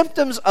 They're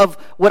symptoms of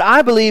what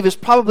I believe is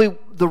probably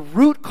the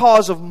root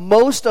cause of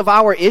most of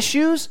our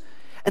issues,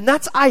 and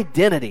that's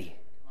identity.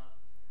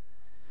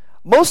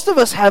 Most of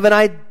us have an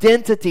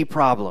identity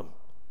problem.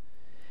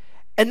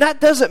 And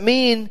that doesn't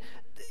mean,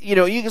 you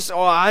can say,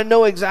 I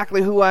know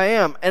exactly who I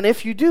am. And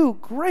if you do,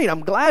 great,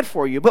 I'm glad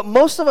for you. But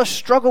most of us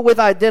struggle with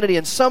identity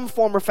in some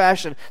form or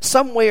fashion,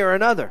 some way or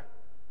another.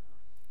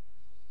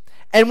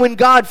 And when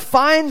God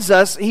finds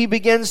us, He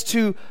begins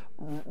to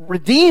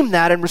redeem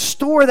that and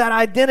restore that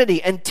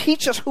identity and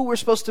teach us who we're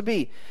supposed to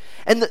be.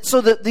 And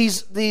so that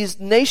these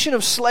nation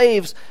of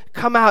slaves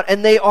come out,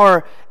 and they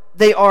are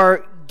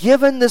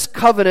given this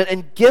covenant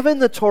and given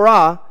the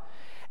Torah,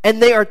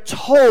 and they are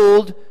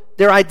told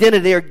their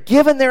identity. They are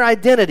given their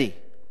identity.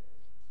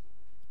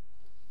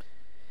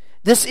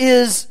 This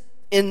is,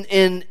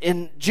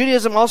 in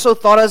Judaism, also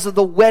thought as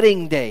the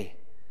wedding day.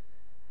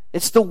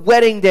 It's the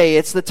wedding day.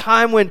 It's the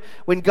time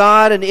when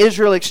God and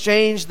Israel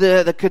exchange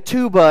the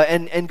ketubah,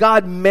 and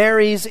God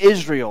marries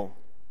Israel.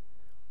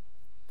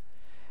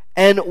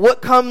 And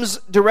what comes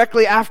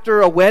directly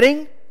after a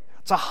wedding?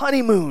 It's a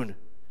honeymoon.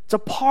 It's a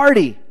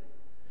party.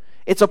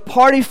 It's a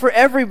party for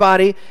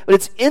everybody, but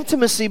it's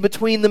intimacy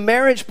between the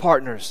marriage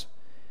partners.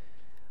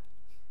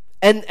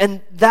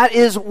 And that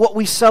is what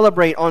we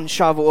celebrate on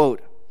Shavuot.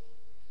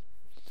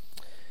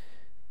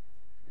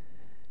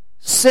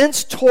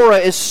 Since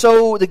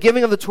the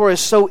giving of the Torah is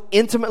so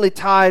intimately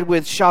tied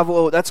with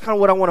Shavuot, that's kind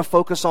of what I want to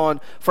focus on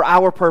for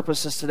our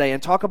purposes today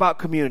and talk about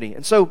community.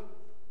 And so,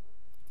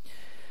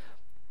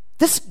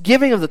 this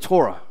giving of the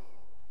Torah,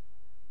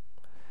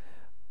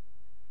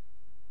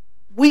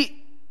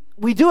 we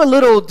do a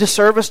little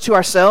disservice to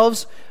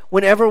ourselves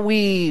whenever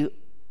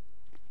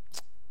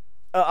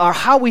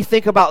how we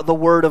think about the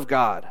Word of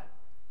God.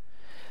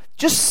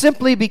 Just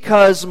simply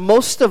because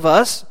most of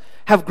us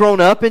have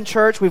grown up in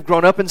church, we've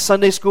grown up in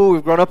Sunday school,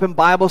 we've grown up in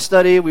Bible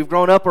study, we've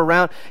grown up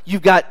around,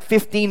 you've got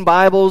 15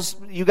 Bibles,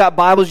 you got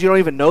Bibles you don't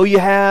even know you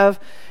have.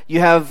 You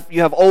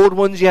have old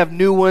ones, you have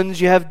new ones,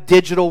 you have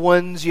digital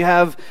ones, you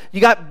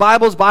got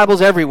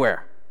Bibles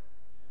everywhere.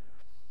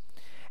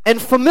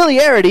 And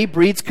familiarity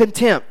breeds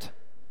contempt.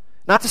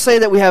 Not to say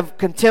that we have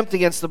contempt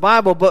against the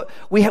Bible, but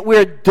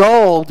we're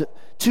dulled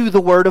to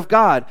the Word of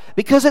God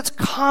because it's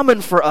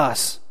common for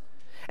us.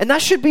 And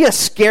that should be a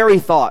scary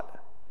thought.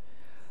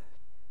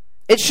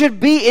 It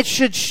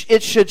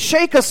should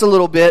shake us a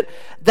little bit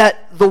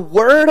that the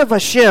Word of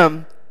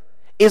Hashem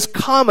is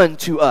common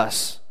to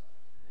us.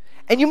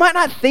 And you might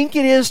not think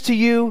it is to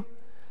you,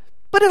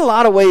 but in a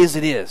lot of ways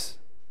it is.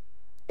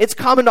 It's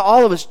common to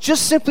all of us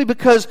just simply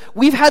because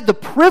we've had the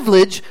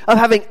privilege of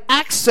having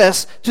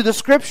access to the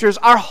Scriptures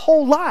our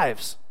whole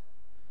lives.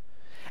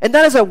 And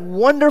that is a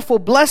wonderful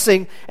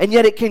blessing, and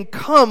yet it can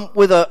come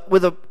with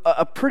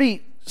a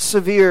pretty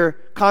severe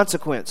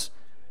consequence.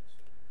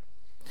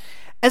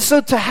 And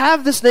so to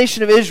have this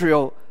nation of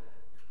Israel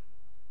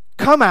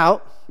come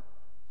out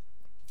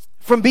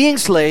from being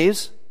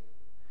slaves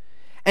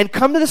and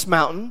come to this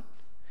mountain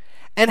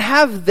and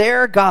have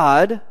their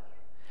God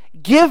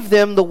give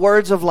them the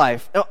words of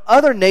life. Now,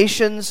 other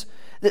nations,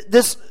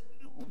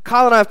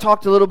 Kyle and I have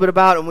talked a little bit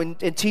about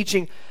in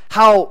teaching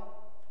how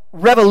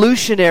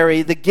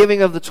revolutionary the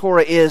giving of the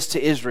Torah is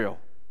to Israel.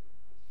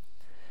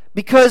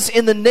 Because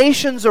in the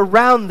nations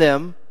around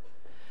them,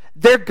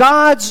 Their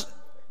gods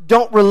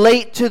don't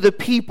relate to the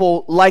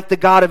people like the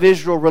God of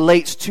Israel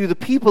relates to the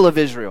people of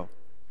Israel.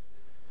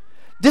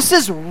 This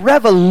is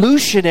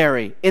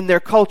revolutionary in their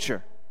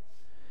culture.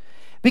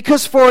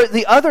 Because for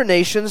the other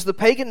nations, the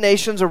pagan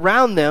nations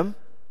around them,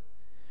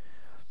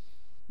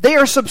 they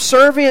are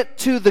subservient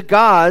to the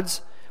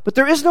gods, but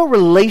there is no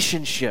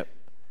relationship.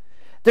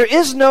 There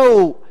is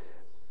no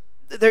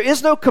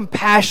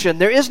compassion.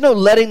 There is no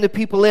letting the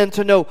people in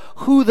to know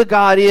who the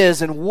God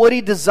is and what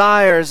He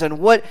desires and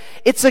what.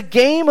 It's a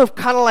game of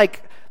kind of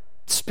like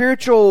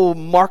spiritual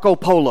Marco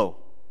Polo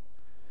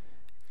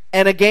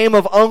and a game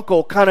of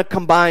Uncle kind of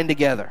combined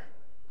together.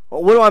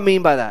 Well, what do I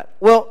mean by that?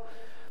 Well,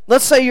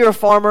 let's say you're a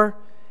farmer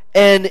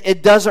and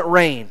it doesn't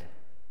rain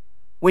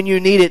when you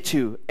need it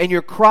to, and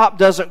your crop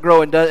doesn't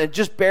grow and it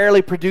just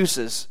barely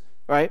produces,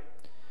 right?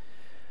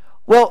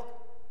 Well,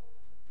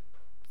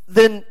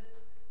 then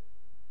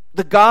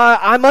the God,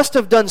 I must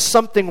have done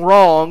something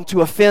wrong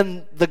to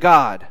offend the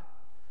God.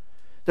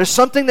 There's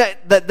something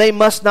that they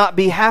must not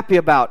be happy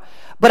about.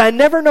 But I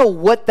never know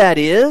what that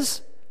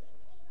is.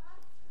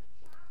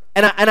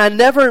 And I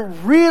never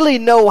really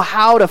know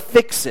how to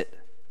fix it.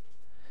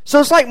 So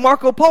it's like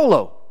Marco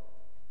Polo.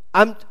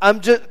 I'm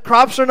just,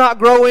 crops are not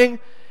growing,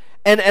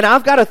 and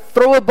I've got to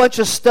throw a bunch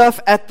of stuff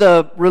at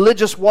the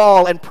religious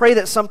wall and pray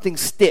that something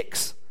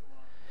sticks.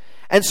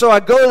 And so I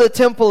go to the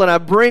temple and I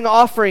bring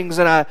offerings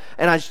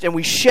and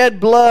we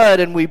shed blood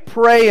and we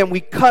pray and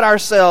we cut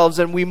ourselves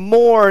and we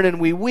mourn and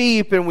we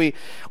weep and we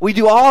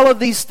do all of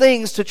these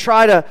things to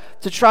try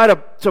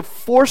to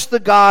force the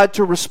God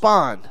to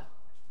respond.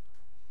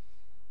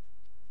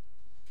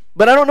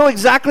 But I don't know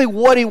exactly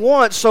what He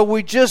wants,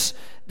 so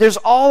there's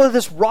all of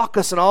this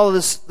raucous and all of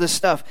this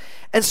stuff.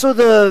 And so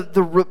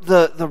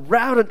the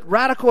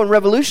radical and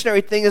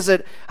revolutionary thing is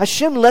that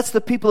Hashem lets the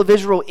people of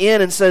Israel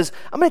in and says,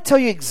 I'm going to tell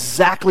you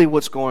exactly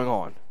what's going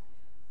on.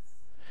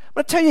 I'm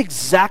going to tell you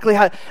exactly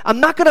how. I'm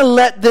not going to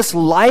let this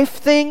life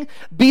thing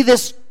be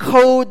this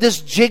code, this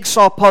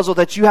jigsaw puzzle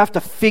that you have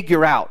to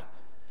figure out.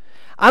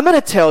 I'm going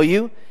to tell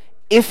you,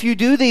 if you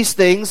do these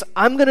things,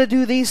 I'm going to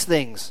do these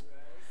things.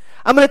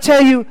 I'm going to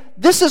tell you,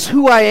 this is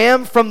who I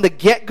am from the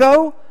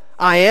get-go.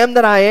 I am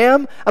that I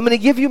am. I'm going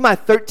to give you my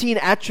 13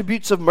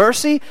 attributes of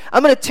mercy.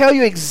 I'm going to tell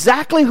you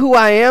exactly who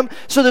I am,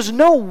 so there's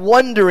no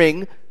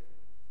wondering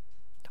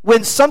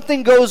when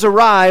something goes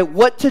awry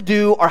what to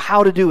do or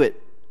how to do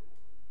it.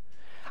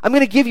 I'm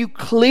going to give you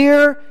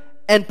clear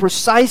and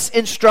precise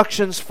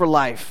instructions for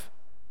life.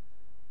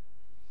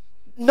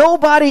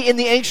 Nobody in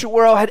the ancient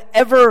world had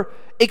ever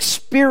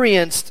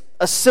experienced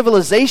a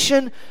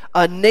civilization,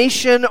 a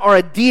nation, or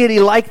a deity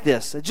like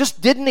this. It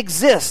just didn't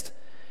exist.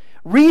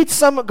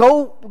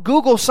 Go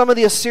Google some of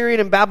the Assyrian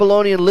and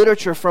Babylonian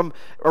literature from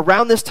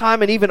around this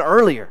time and even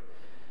earlier.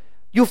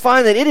 You'll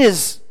find that it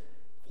is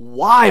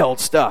wild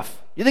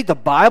stuff. You think the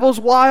Bible's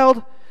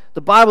wild?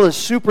 The Bible is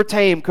super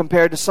tame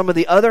compared to some of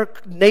the other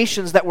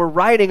nations that were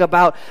writing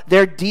about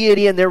their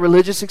deity and their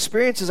religious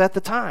experiences at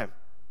the time.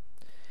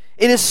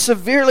 It is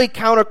severely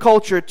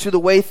counterculture to the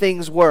way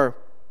things were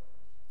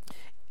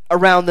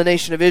around the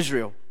nation of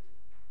Israel.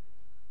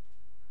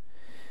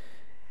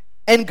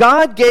 And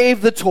God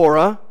gave the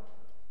Torah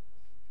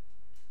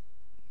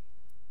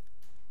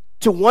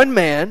to one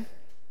man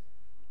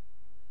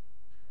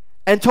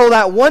and told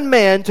that one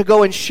man to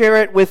go and share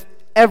it with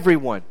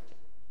everyone.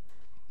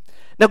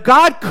 Now,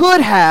 God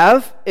could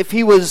have, if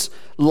He was,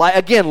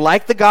 like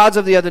the gods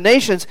of the other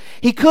nations,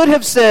 He could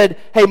have said,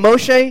 hey,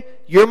 Moshe,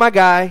 you're my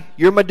guy,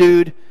 you're my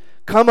dude,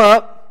 come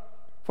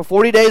up for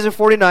 40 days and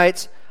 40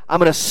 nights, I'm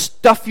going to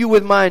stuff you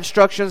with my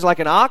instructions like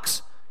an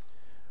ox,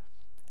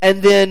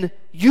 and then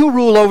you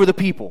rule over the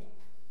people.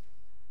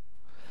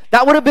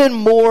 That would have been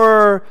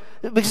more,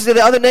 because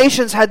the other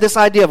nations had this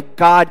idea of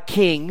God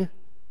king,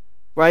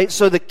 right?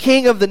 So the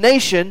king of the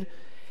nation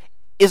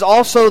is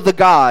also the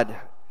God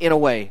in a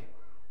way.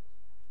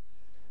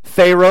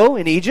 Pharaoh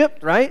in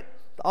Egypt, right?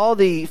 All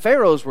the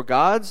pharaohs were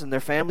gods and their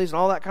families and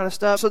all that kind of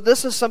stuff. So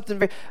this is something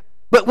very...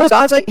 But what does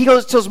God say? He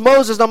tells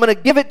Moses, I'm going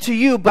to give it to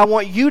you, but I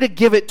want you to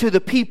give it to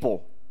the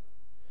people.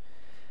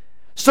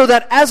 So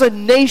that as a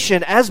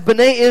nation, as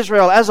B'nai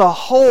Israel, as a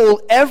whole,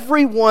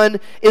 everyone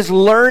is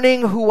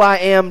learning who I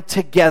am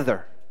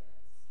together.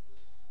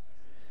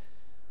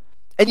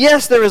 And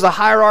yes, there is a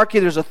hierarchy,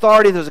 there's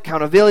authority, there's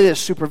accountability, there's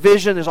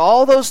supervision, there's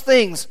all those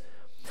things.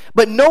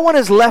 But no one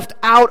is left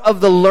out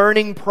of the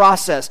learning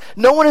process.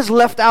 No one is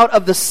left out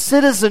of the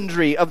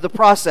citizenry of the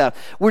process.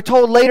 We're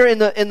told later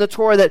in the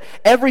Torah that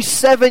every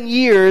 7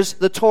 years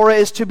the Torah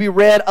is to be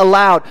read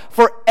aloud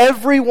for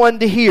everyone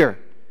to hear.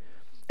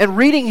 And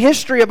reading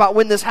history about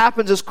when this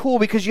happens is cool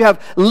because you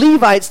have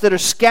Levites that are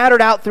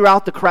scattered out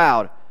throughout the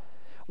crowd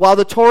while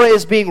the Torah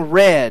is being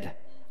read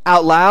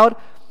out loud.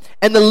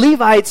 And the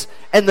Levites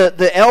and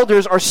the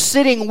elders are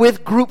sitting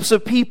with groups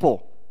of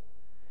people.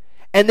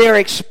 And they're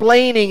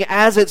explaining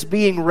as it's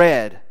being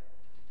read.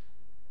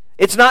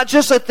 It's not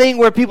just a thing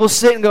where people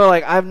sit and go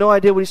like, I have no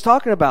idea what he's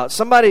talking about.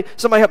 Somebody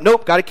help.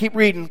 Nope, got to keep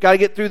reading. Got to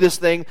get through this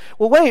thing.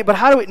 Well, wait, but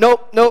how do we?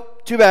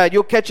 Nope, too bad.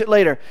 You'll catch it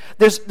later.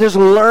 There's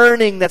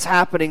learning that's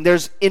happening.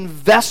 There's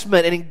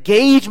investment and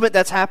engagement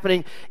that's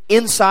happening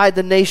inside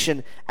the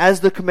nation as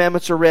the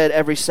commandments are read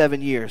every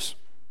 7 years.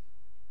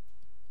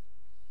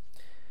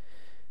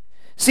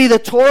 See, the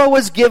Torah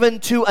was given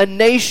to a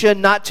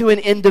nation, not to an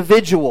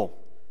individual.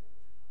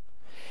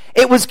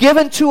 It was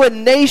given to a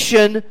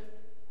nation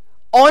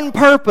on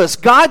purpose.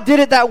 God did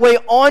it that way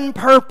on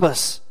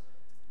purpose.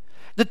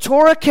 The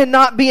Torah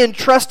cannot be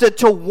entrusted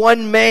to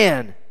one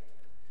man.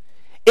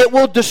 It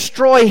will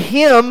destroy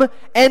him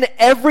and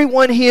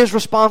everyone he is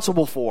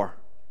responsible for.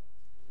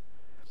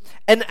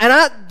 And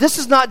this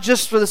is not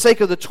just for the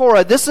sake of the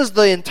Torah. This is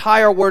the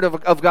entire Word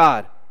of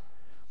God.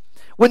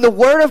 When the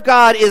Word of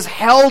God is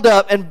held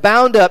up and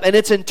bound up, and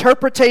its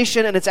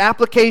interpretation and its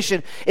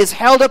application is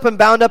held up and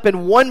bound up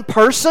in one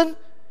person,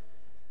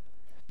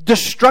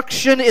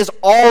 destruction is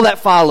all that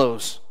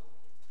follows.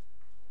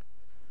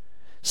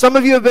 Some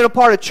of you have been a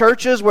part of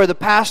churches where the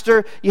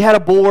pastor, you had a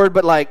board,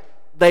 but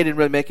they didn't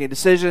really make any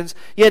decisions.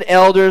 You had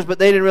elders, but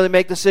they didn't really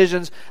make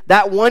decisions.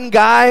 That one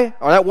guy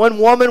or that one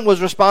woman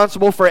was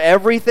responsible for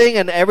everything,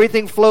 and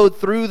everything flowed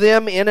through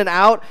them in and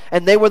out,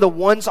 and they were the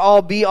once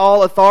all be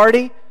all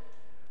authority.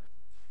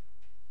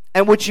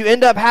 And what you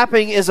end up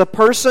happening is a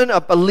person,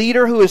 a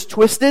leader who is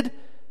twisted,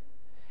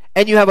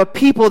 and you have a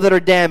people that are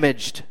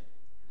damaged.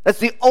 That's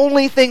the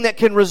only thing that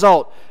can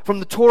result from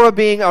the Torah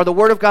being, or the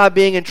Word of God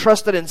being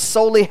entrusted and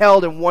solely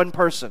held in one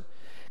person.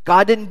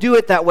 God didn't do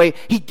it that way.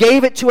 He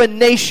gave it to a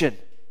nation,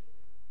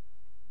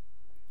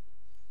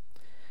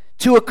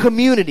 to a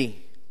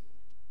community.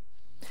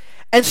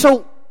 And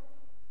so,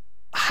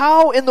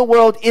 how in the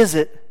world is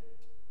it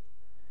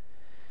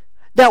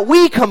that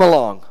we come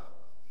along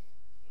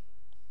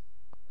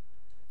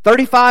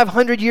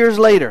 3,500 years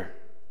later,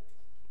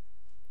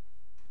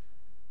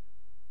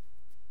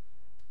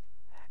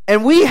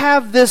 and we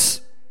have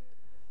this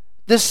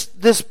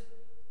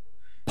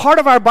part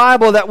of our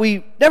Bible that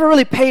we never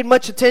really paid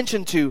much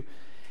attention to,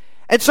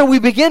 and so we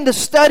begin to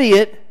study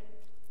it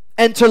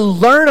and to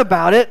learn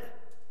about it,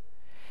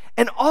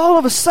 and all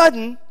of a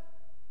sudden,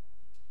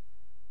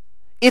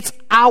 it's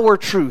our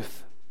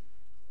truth.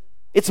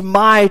 It's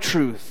my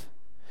truth.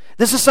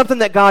 This is something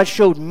that God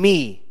showed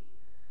me.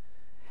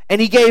 And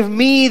He gave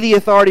me the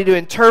authority to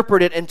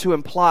interpret it and to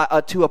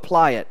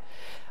apply it.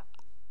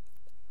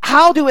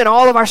 How do, in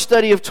all of our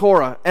study of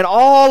Torah and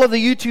all of the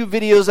YouTube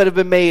videos that have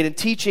been made and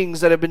teachings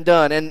that have been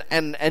done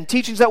and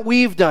teachings that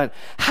we've done,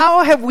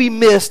 how have we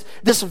missed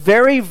this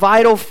very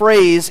vital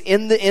phrase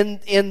in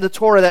the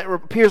Torah that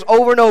appears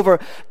over and over?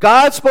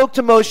 God spoke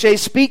to Moshe,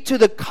 speak to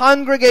the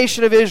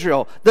congregation of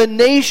Israel, the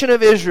nation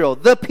of Israel,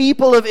 the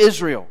people of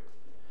Israel,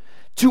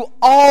 to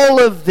all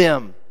of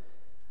them.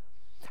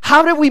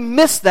 How did we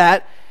miss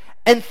that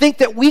and think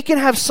that we can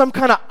have some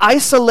kind of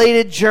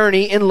isolated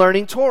journey in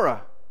learning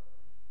Torah?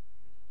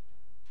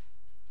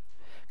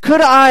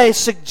 Could I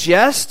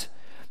suggest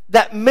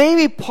that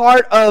maybe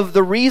part of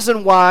the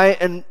reason why,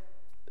 and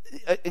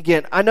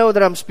again, I know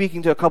that I'm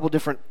speaking to a couple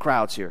different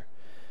crowds here.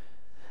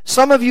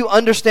 Some of you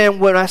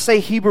understand when I say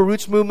Hebrew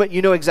Roots Movement,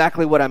 you know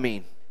exactly what I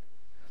mean.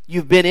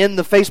 You've been in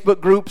the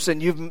Facebook groups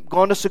and you've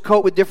gone to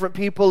Sukkot with different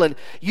people, and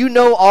you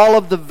know all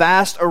of the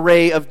vast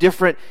array of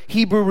different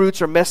Hebrew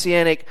roots or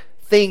Messianic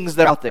things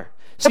that are out there.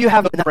 So you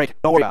have a break.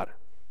 Don't worry about it.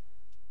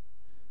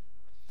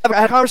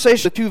 I had a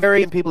conversation with two very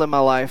important people in my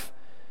life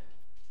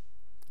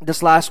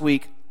this last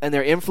week, and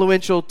they're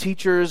influential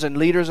teachers and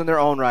leaders in their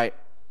own right.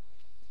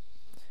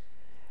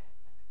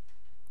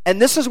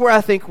 And this is where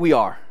I think we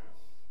are.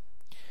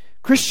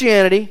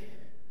 Christianity,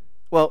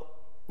 well,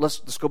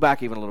 let's go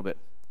back even a little bit.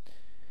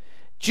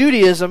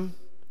 Judaism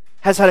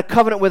has had a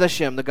covenant with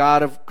Hashem, the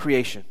God of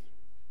creation,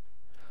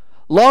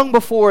 long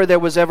before there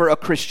was ever a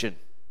Christian.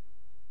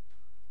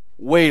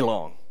 Way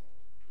long.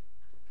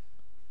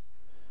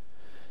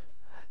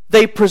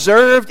 They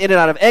preserved in and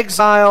out of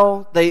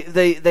exile.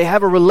 They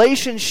have a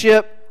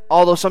relationship,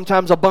 although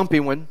sometimes a bumpy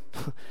one,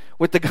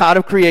 with the God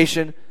of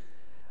creation.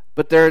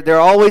 But they're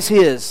always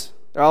His.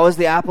 They're always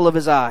the apple of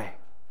His eye.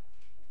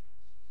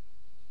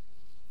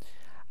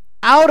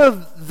 Out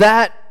of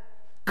that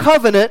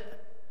covenant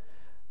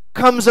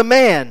comes a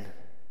man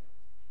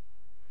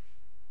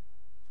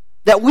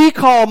that we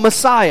call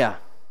Messiah.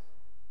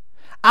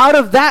 Out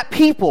of that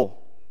people,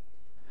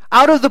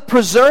 out of the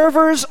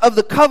preservers of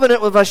the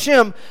covenant with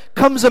Hashem,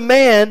 comes a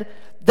man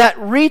that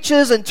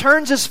reaches and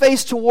turns his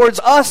face towards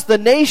us, the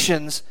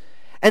nations,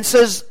 and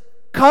says,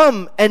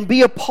 come and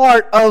be a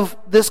part of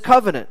this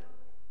covenant.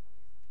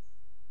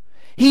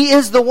 He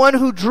is the one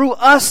who drew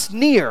us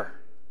near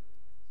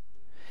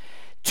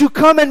to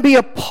come and be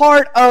a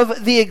part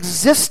of the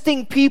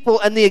existing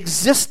people and the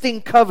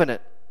existing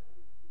covenant.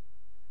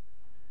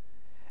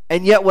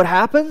 And yet what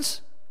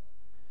happens?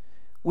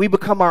 We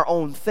become our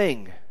own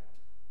thing.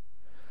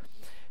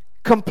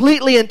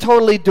 Completely and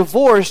totally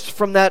divorced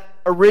from that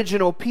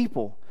original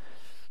people.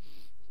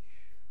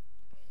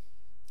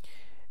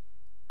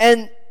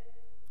 And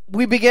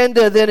we begin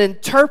to then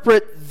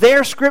interpret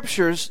their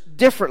scriptures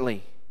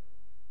differently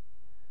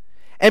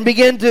and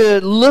begin to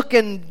look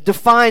and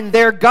define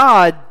their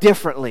God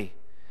differently,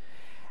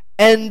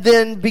 and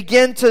then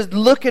begin to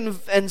look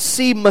and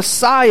see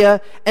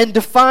Messiah and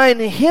define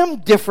him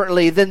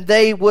differently than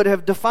they would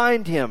have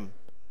defined him.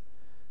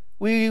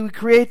 We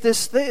create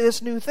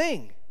this new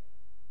thing.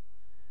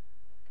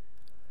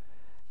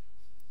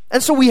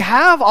 And so we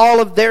have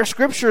all of their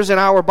scriptures in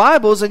our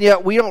Bibles, and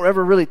yet we don't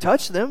ever really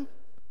touch them.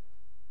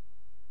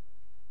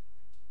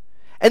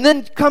 And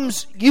then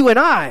comes you and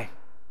I.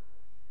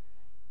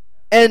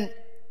 And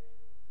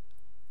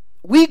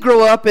we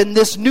grow up in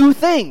this new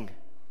thing.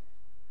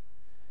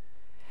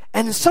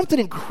 And something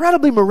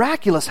incredibly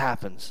miraculous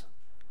happens.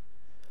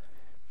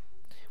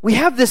 We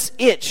have this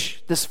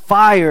itch, this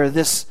fire,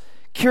 this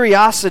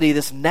curiosity,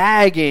 this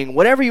nagging,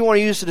 whatever you want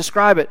to use to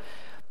describe it,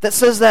 that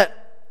says that,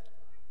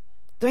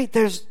 wait,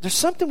 there's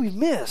something we've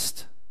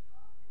missed.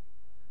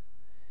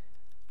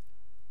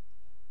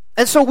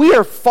 And so we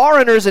are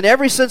foreigners in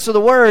every sense of the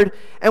word,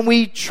 and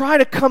we try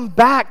to come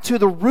back to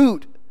the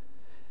root.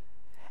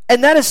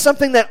 And that is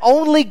something that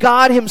only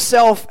God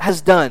himself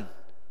has done.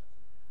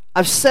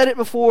 I've said it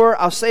before,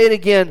 I'll say it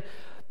again.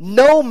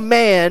 No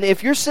man,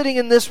 if you're sitting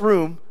in this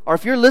room, or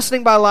if you're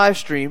listening by live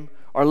stream,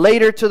 or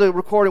later to the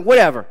recording,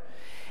 whatever,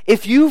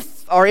 if you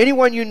or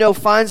anyone you know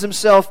finds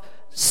himself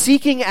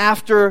seeking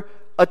after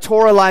a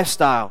Torah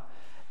lifestyle,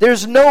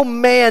 there's no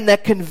man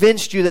that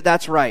convinced you that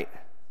that's right.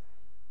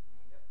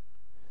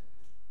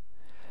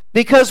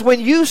 Because when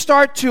you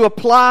start to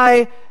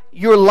apply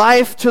your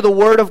life to the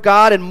Word of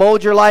God and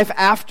mold your life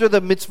after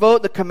the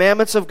mitzvot, the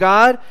commandments of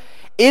God,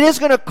 it is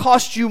going to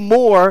cost you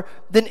more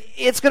than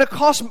it's going to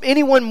cost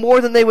anyone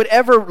more than they would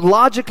ever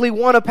logically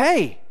want to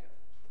pay.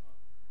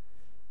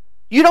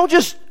 You don't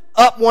just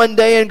up one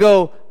day and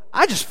go,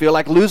 I just feel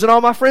like losing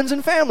all my friends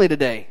and family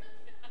today.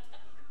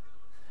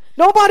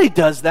 Nobody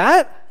does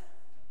that.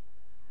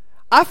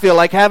 I feel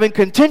like having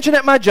contention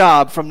at my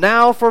job from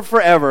now for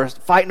forever,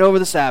 fighting over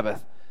the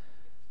Sabbath.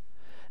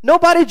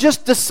 Nobody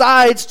just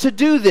decides to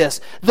do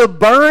this. The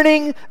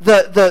burning,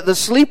 the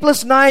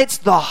sleepless nights,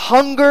 the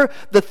hunger,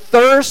 the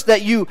thirst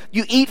that you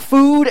eat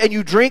food and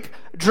you drink,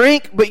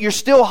 but you're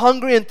still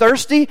hungry and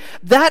thirsty,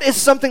 that is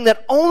something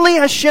that only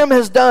Hashem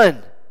has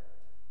done.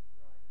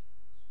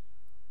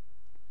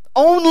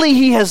 Only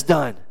He has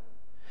done.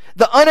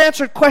 The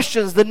unanswered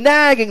questions, the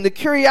nagging, the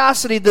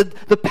curiosity,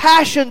 the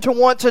passion to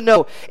want to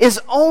know is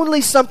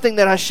only something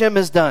that Hashem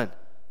has done.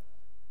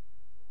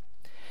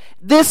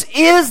 This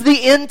is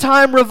the end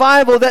time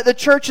revival that the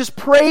church has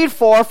prayed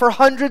for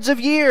hundreds of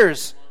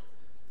years.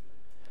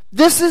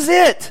 This is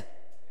it.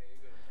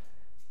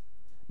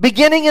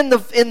 Beginning in the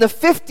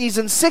 50s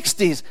and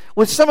 60s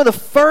with some of the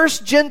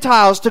first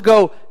Gentiles to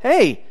go,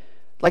 hey,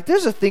 like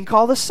there's a thing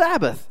called the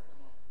Sabbath.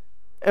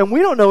 And we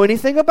don't know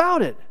anything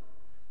about it.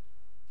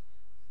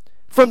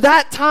 From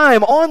that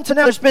time on to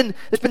now, there's been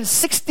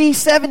 60,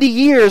 70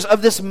 years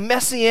of this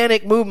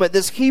messianic movement,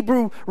 this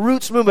Hebrew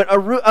roots movement,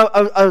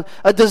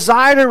 a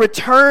desire to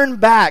return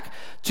back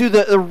to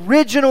the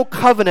original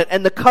covenant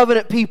and the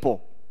covenant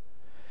people.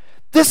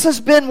 This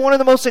has been one of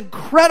the most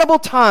incredible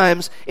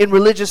times in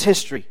religious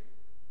history.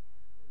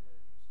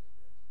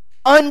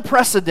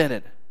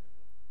 Unprecedented.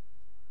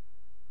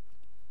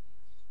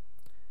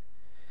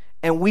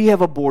 And we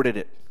have aborted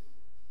it.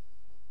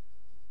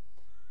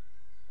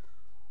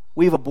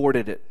 We've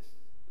aborted it.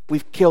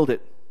 We've killed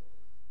it.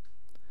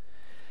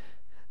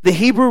 The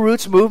Hebrew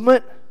roots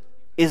movement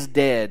is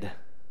dead.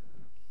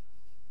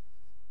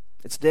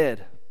 It's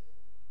dead.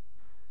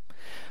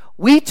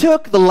 We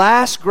took the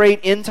last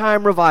great end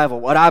time revival,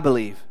 what I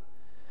believe,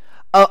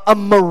 a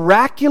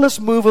miraculous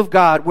move of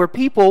God where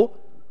people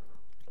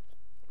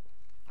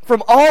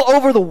from all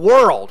over the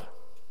world,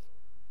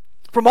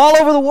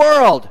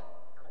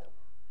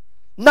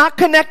 not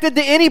connected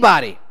to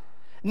anybody,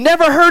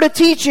 never heard a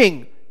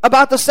teaching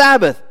about the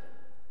Sabbath,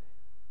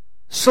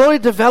 slowly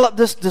developed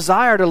this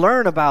desire to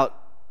learn about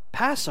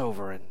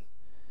Passover, and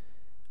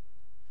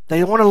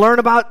they want to learn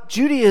about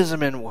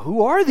Judaism and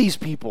who are these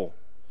people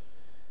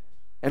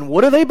and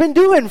what have they been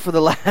doing for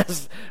the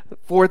last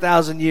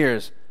 4,000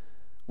 years.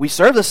 We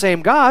serve the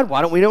same God.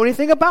 Why don't we know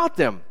anything about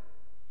them?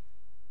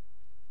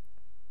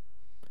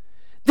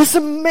 This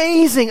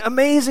amazing,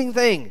 amazing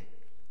thing.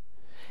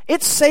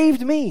 It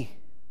saved me.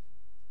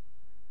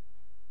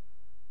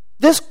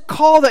 This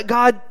call that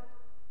God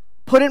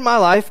put in my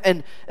life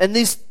and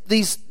these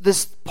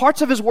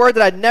parts of His Word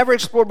that I'd never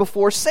explored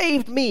before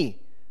saved me.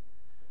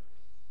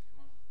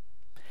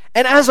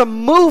 And as a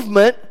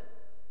movement,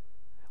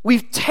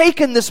 we've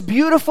taken this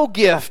beautiful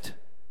gift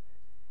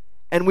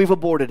and we've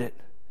aborted it.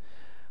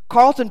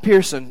 Carlton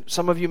Pearson,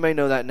 some of you may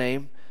know that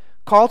name.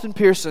 Carlton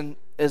Pearson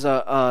is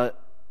a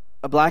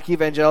black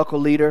evangelical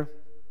leader,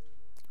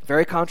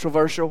 very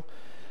controversial.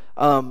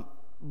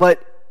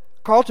 But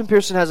Carlton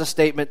Pearson has a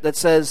statement that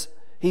says,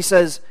 he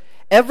says,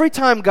 every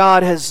time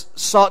God has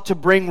sought to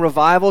bring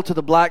revival to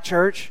the black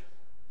church,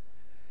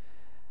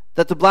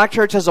 that the black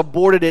church has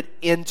aborted it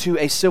into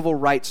a civil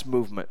rights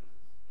movement.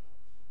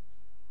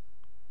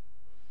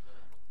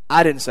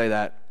 I didn't say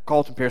that.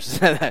 Carlton Pearson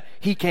said that.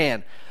 He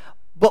can.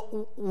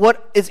 But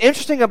what is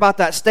interesting about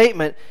that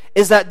statement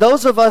is that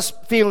those of us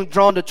feeling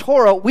drawn to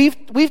Torah,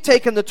 we've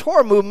taken the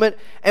Torah movement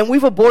and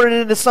we've aborted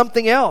it into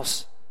something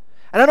else.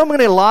 And I know I'm going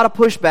to get a lot of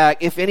pushback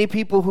if any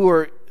people who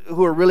are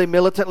really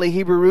militantly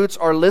Hebrew roots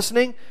are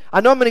listening.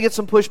 I know I'm going to get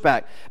some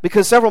pushback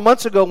because several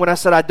months ago when I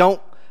said I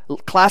don't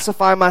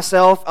classify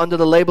myself under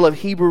the label of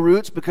Hebrew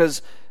roots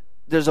because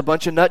there's a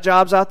bunch of nut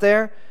jobs out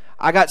there,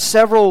 I got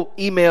several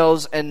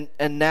emails and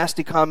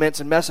nasty comments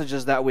and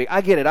messages that week.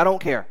 I get it. I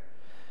don't care.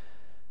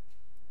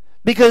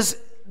 Because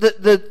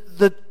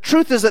the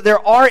truth is that there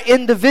are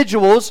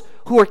individuals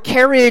who are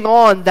carrying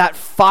on that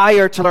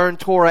fire to learn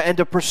Torah and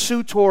to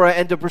pursue Torah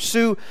and to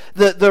pursue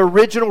the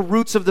original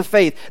roots of the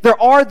faith. There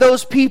are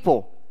those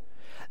people.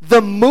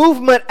 The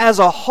movement as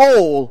a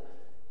whole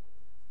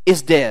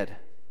is dead.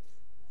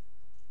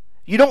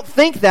 You don't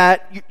think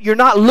that, you're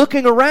not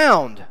looking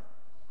around.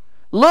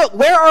 Look,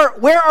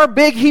 where are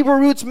big Hebrew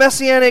roots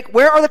Messianic?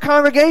 Where are the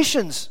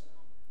congregations?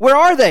 Where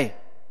are they?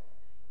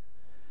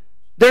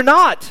 They're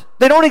not.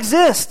 They don't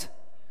exist.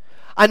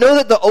 I know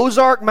that the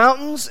Ozark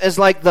Mountains is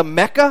like the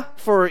Mecca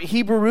for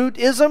Hebrew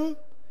rootism,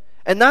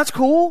 and that's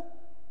cool.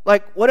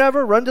 Like,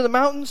 whatever, run to the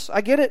mountains.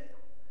 I get it.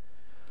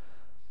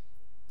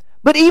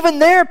 But even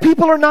there,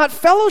 people are not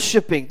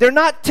fellowshipping. They're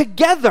not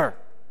together.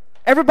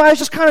 Everybody's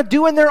just kind of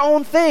doing their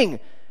own thing.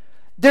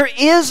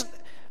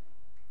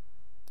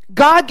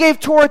 God gave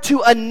Torah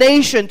to a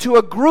nation, to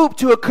a group,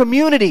 to a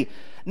community,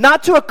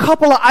 not to a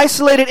couple of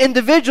isolated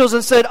individuals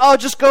and said, oh,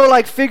 just go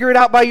like figure it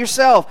out by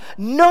yourself.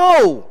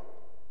 No.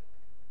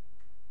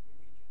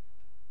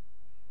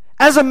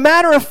 As a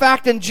matter of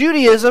fact, in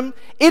Judaism,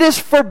 it is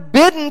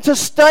forbidden to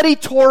study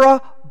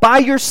Torah by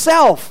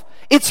yourself.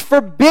 It's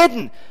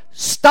forbidden.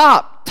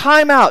 Stop.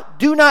 Time out.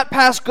 Do not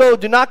pass go.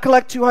 Do not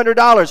collect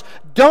 $200.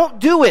 Don't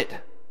do it.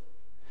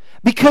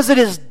 Because it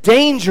is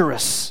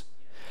dangerous.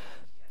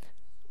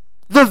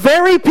 The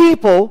very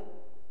people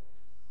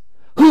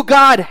who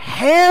God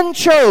hand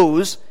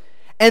chose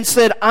and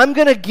said, I'm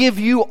going to give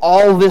you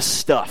all this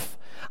stuff.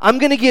 I'm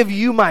going to give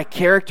you my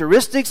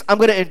characteristics. I'm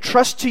going to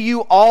entrust to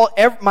you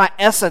my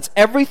essence.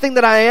 Everything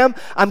that I am,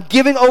 I'm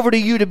giving over to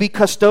you to be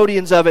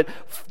custodians of it,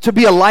 to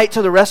be a light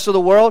to the rest of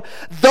the world.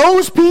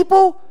 Those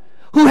people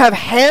who have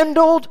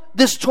handled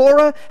this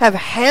Torah, have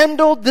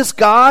handled this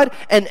God,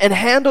 and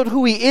handled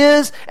who He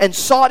is, and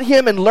sought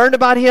Him and learned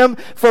about Him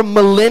for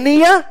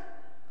millennia,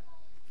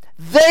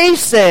 they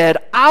said,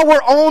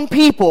 our own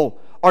people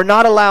are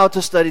not allowed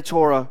to study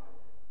Torah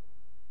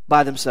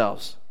by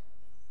themselves.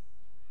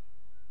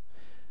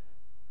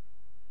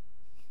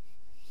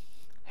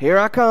 Here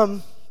I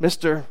come,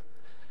 Mr.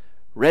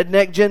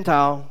 Redneck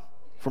Gentile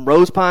from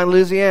Rose Pine,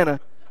 Louisiana.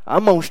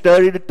 I'm going to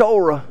study the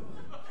Torah.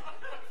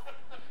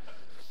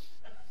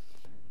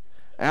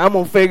 And I'm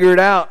going to figure it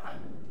out.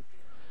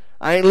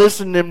 I ain't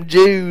listening to them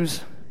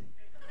Jews.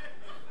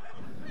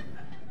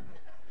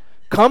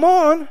 Come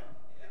on.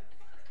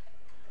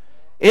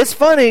 It's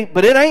funny,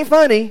 but it ain't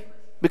funny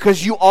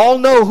because you all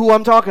know who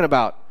I'm talking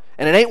about.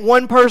 And it ain't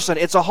one person.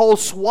 It's a whole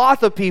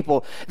swath of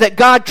people that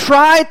God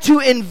tried to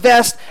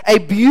invest a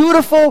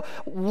beautiful,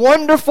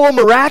 wonderful,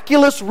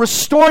 miraculous,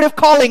 restorative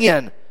calling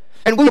in.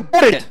 And we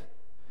aborted it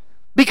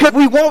because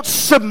we won't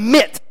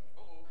submit.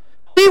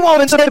 We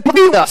won't submit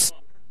to us.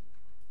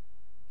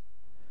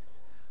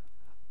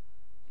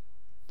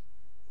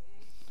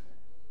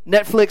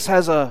 Netflix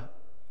has a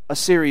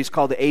series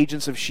called The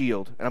Agents of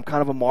S.H.I.E.L.D. And I'm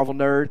kind of a Marvel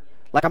nerd.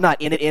 Like, I'm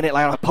not in it. Like,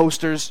 I don't have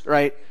posters,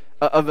 right?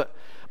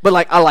 But,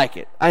 like, I like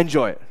it. I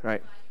enjoy it,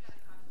 right?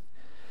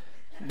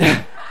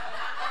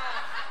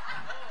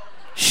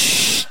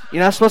 Shh.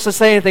 You're not supposed to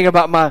say anything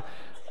about my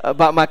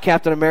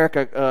Captain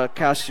America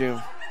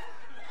costume.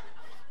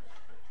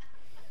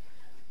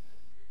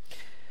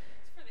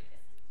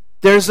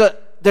 There's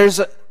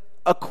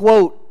a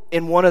quote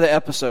in one of the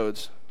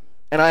episodes,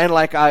 and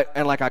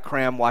I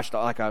cram watched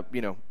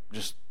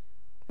just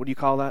what do you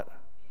call that?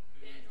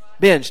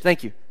 Binge.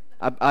 Thank you.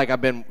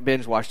 I've been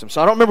binge watched them,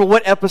 so I don't remember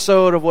what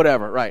episode of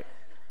whatever. Right.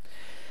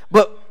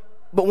 But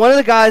one of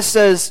the guys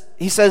says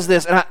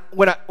this, and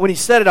when he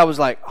said it, I was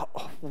like,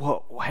 oh,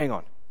 whoa, hang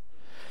on.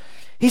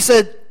 He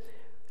said,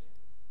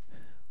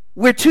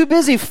 we're too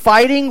busy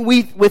fighting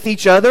with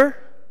each other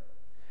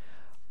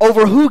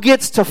over who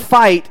gets to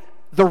fight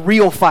the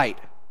real fight.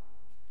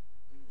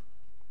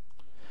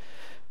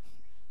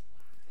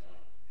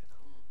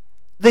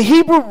 The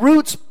Hebrew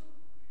roots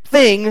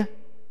thing,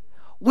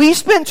 we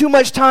spend too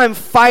much time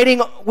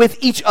fighting with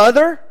each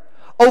other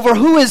over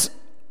who is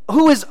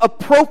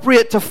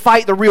appropriate to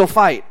fight the real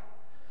fight.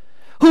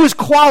 Who is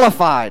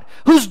qualified?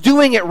 Who's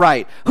doing it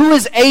right? Who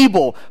is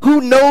able?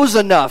 Who knows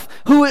enough?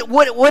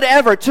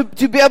 Whatever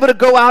to be able to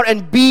go out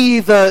and be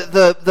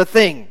the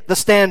thing, the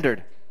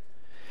standard.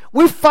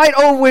 We fight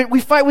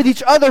with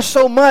each other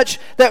so much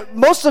that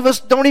most of us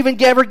don't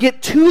even ever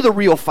get to the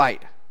real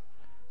fight.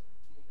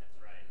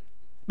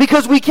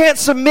 Because we can't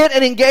submit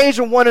and engage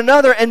with one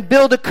another and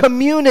build a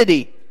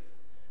community.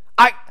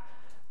 I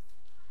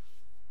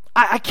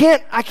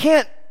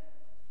can't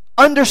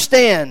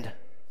understand.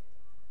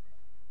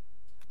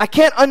 I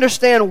can't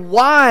understand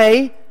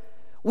why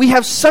we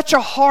have such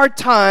a hard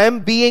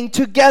time being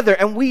together,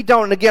 and we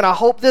don't. And again, I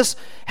hope this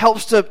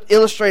helps to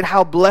illustrate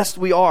how blessed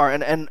we are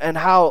and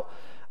how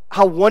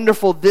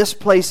wonderful this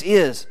place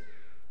is.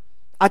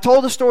 I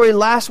told a story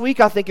last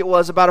week, I think it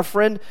was, about a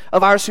friend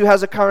of ours who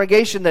has a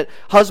congregation that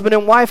husband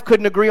and wife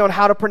couldn't agree on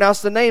how to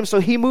pronounce the name, so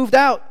he moved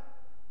out.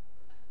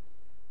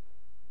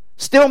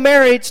 Still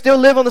married, still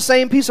live on the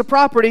same piece of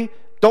property,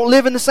 don't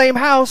live in the same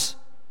house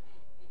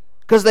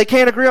because they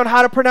can't agree on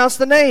how to pronounce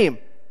the name.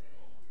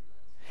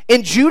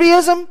 In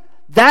Judaism,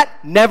 that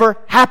never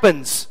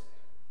happens.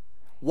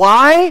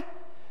 Why?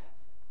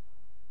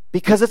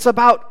 Because it's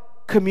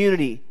about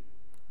community.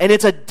 And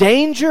it's a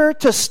danger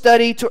to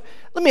study.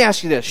 Let me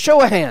ask you this.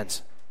 Show of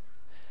hands.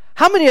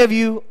 How many of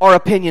you are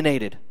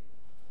opinionated?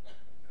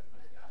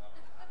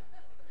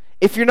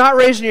 If you're not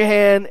raising your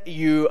hand,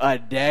 you a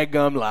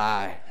daggum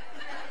lie.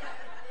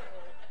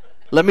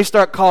 Let me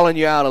start calling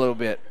you out a little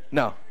bit.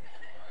 No.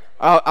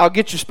 I'll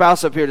get your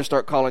spouse up here to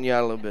start calling you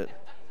out a little bit.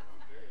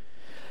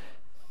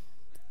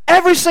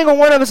 Every single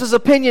one of us is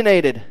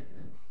opinionated.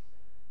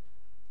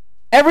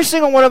 Every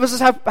single one of us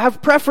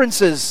have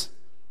preferences.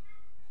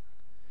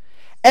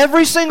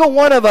 Every single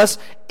one of us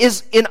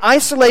is in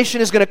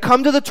isolation, is going to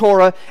come to the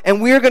Torah, and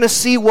we're going to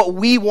see what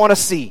we want to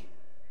see.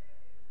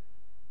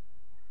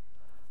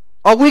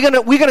 Are we're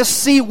going to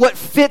see what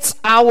fits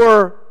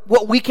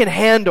what we can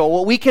handle,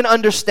 what we can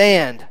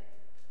understand.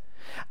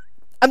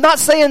 I'm not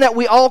saying that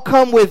we all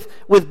come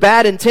with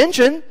bad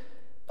intention.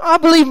 I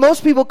believe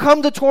most people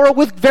come to Torah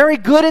with very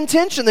good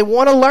intention. They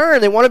want to learn.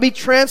 They want to be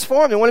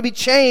transformed. They want to be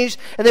changed.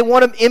 And they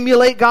want to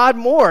emulate God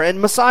more and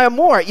Messiah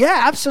more.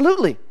 Yeah,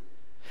 absolutely.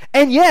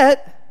 And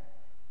yet,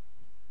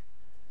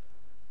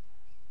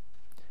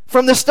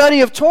 from the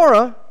study of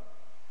Torah,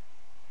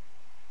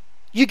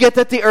 you get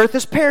that the earth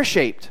is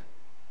pear-shaped.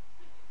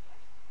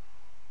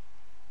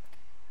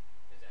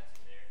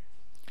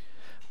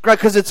 Right,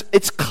 because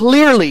it's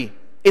clearly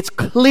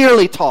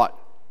taught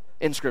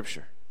in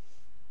Scripture.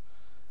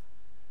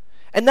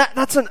 And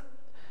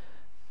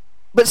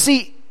but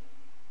see,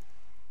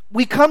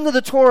 we come to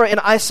the Torah in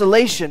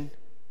isolation,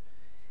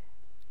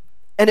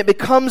 and it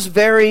becomes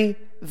very,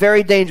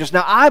 very dangerous.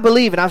 Now, I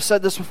believe, and I've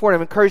said this before, and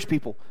I've encouraged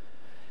people,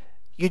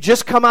 you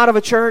just come out of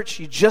a church,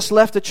 you just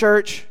left a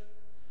church,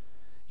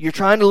 you're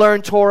trying to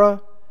learn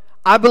Torah.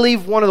 I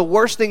believe one of the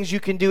worst things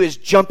you can do is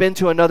jump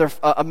into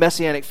a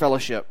Messianic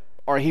fellowship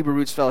or a Hebrew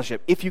Roots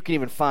fellowship, if you can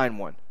even find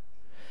one.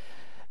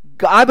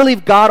 I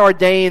believe God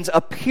ordains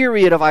a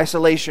period of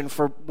isolation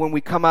for when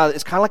we come out.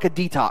 It's kind of like a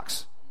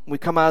detox when we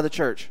come out of the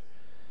church,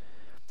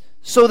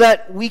 so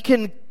that we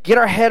can get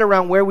our head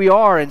around where we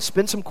are and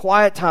spend some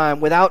quiet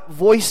time without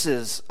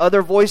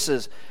other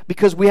voices,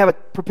 because we have a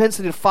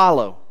propensity to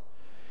follow.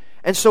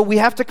 And so we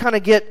have to kind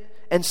of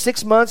in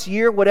 6 months,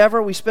 year,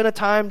 whatever, we spend a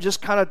time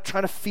just kind of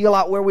trying to feel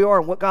out where we are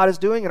and what God is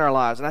doing in our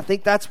lives. And I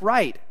think that's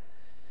right.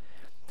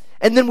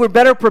 And then we're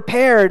better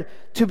prepared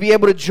to be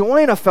able to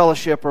join a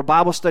fellowship or a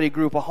Bible study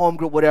group, a home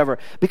group, whatever,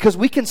 because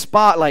we can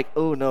spot like,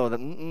 oh no,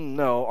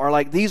 no, or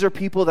like these are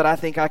people that I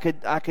think I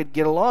could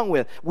get along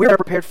with. We're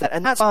prepared for that,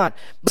 and that's fine.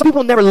 But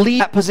people never leave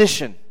that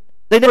position.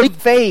 They never leave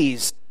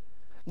phase.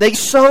 They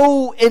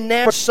so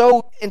enamored,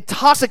 so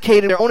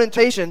intoxicated in their own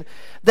intention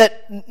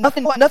that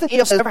nothing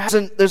else ever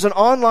happens. There's an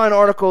online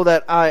article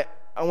that I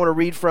want to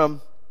read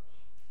from,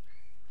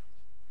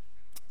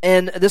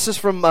 and this is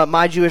from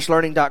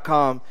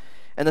myjewishlearning.com.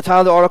 And the title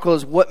of the article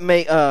is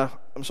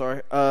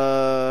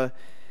The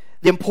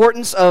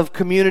Importance of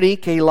Community,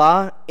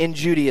 Keilah, in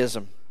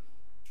Judaism.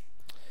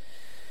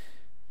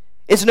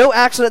 It's no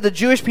accident that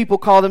Jewish people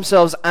call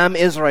themselves Am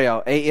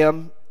Israel,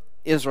 A-M,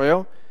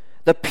 Israel.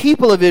 The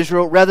people of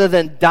Israel, rather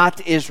than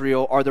Dat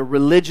Israel, are the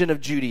religion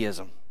of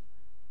Judaism.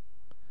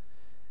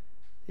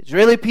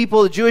 Israeli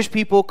people, the Jewish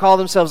people, call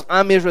themselves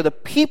Am Israel. The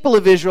people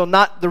of Israel,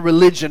 not the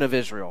religion of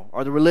Israel,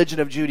 or the religion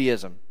of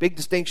Judaism. Big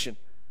distinction.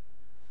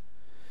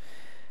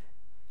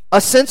 A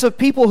sense of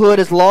peoplehood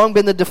has long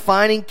been the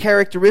defining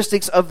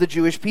characteristics of the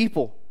Jewish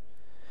people.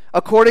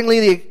 Accordingly,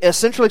 the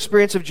essential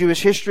experience of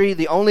Jewish history,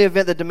 the only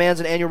event that demands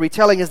an annual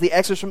retelling, is the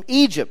Exodus from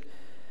Egypt.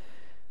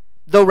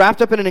 Though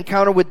wrapped up in an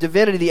encounter with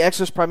divinity, the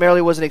Exodus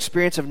primarily was an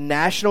experience of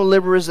national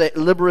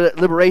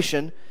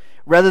liberation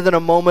rather than a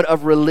moment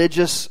of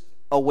religious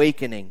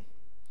awakening.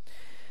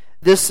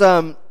 This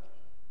article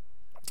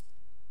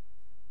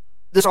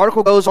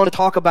goes on to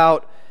talk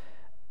about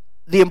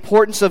the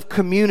importance of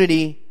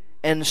community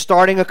and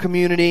starting a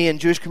community and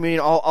Jewish community,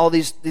 all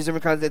these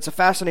different kinds of things. It's a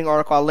fascinating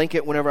article. I'll link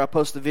it whenever I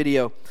post the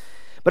video.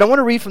 But I want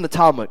to read from the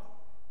Talmud.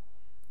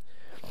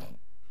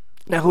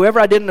 Now, whoever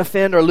I didn't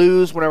offend or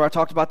lose whenever I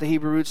talked about the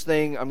Hebrew Roots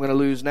thing, I'm going to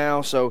lose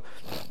now, so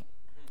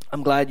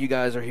I'm glad you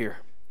guys are here.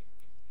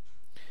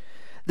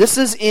 This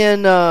is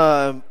in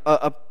a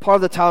part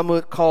of the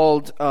Talmud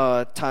called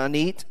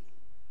Ta'anit,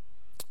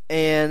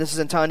 and this is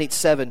in Ta'anit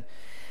 7.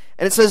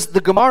 And it says,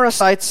 the Gemara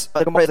cites,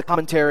 the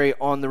commentary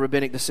on the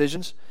rabbinic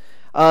decisions.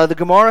 The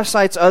Gemara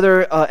cites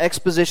other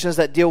expositions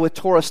that deal with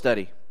Torah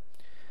study.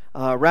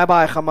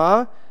 Rabbi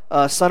Chama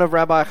son of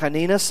Rabbi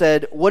Hanina,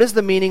 said, "What is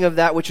the meaning of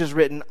that which is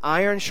written,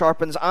 iron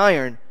sharpens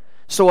iron,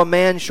 so a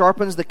man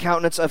sharpens the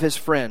countenance of his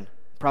friend?"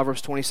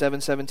 Proverbs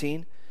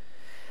 27:17.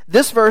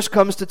 This verse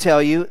comes to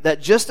tell you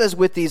that just as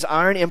with these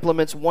iron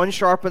implements, one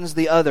sharpens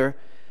the other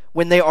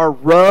when they are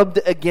rubbed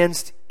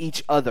against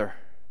each other,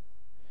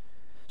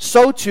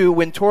 so too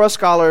when Torah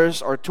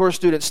scholars or Torah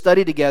students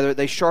study together,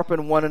 they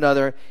sharpen one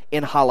another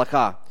in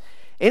halakha.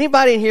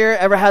 Anybody in here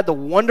ever had the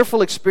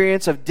wonderful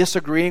experience of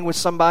disagreeing with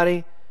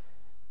somebody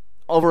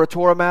over a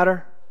Torah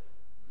matter?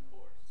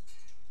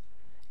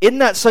 Isn't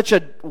that such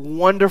a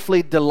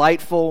wonderfully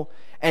delightful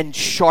and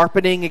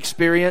sharpening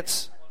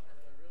experience?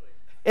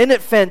 Isn't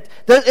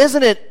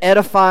it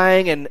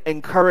edifying and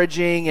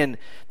encouraging, and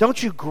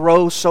don't you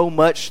grow so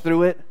much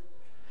through it?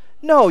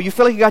 No, you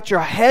feel like you got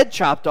your head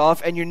chopped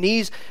off and your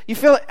knees.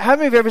 How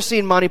many of you ever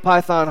seen Monty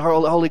Python,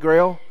 Holy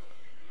Grail?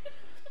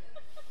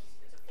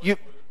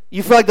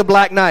 You feel like the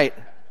Black Knight,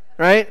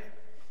 right?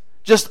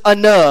 Just a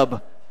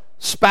nub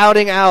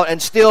spouting out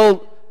and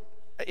still,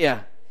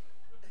 yeah.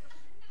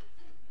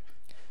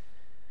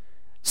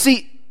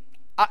 See,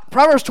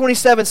 Proverbs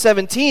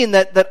 27:17,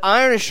 that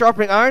iron is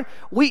sharpening iron.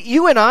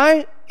 You and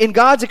I, in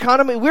God's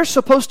economy, we're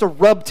supposed to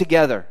rub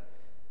together.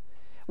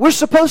 We're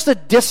supposed to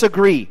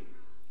disagree.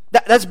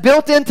 That's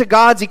built into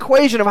God's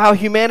equation of how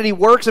humanity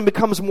works and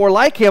becomes more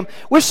like Him.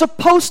 We're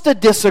supposed to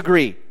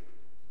disagree.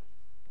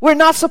 We're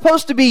not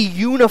supposed to be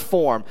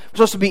uniform. We're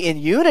supposed to be in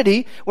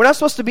unity. We're not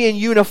supposed to be in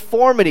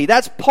uniformity.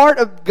 That's part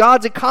of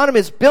God's economy.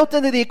 It's built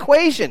into the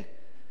equation.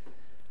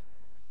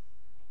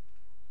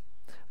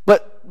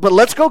 But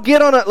let's go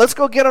get on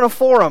a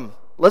forum.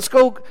 Let's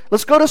go to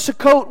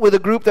Sukkot with a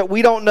group that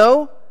we don't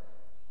know.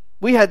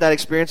 We had that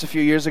experience a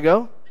few years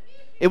ago.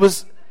 It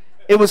was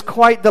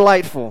quite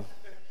delightful.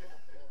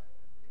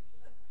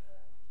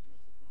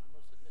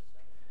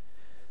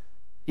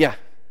 Yeah,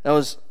 that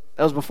was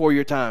before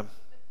your time.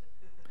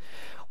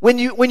 When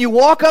you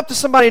walk up to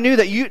somebody new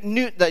that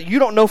you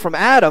don't know from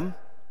Adam,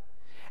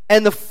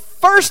 and the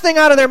first thing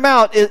out of their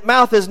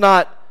mouth is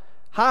not,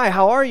 "Hi,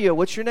 how are you?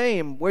 What's your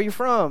name? Where are you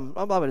from?"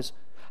 Blah, blah, blah.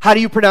 How do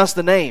you pronounce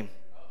the name?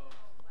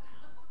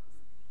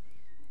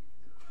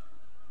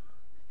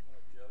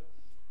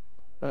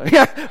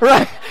 Yeah,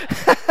 right.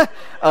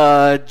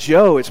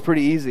 Joe, it's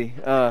pretty easy.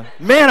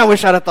 Man, I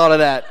wish I'd have thought of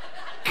that.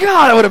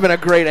 God, that would have been a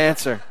great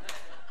answer.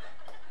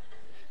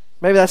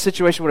 Maybe that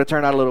situation would have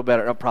turned out a little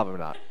better. No, probably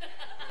not.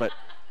 But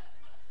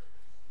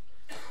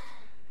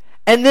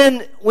and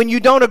then when you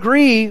don't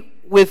agree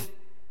with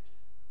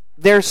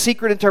their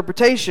secret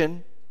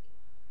interpretation,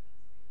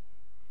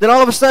 then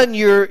all of a sudden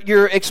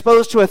you're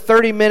exposed to a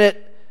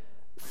 30-minute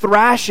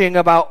thrashing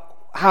about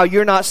how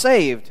you're not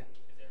saved.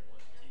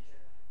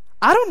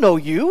 I don't know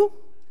you.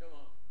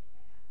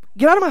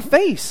 Get out of my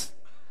face.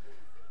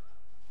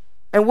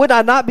 And would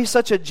I not be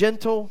such a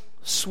gentle,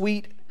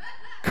 sweet,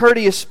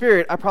 courteous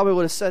spirit, I probably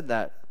would have said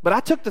that. But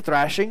I took the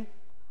thrashing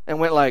and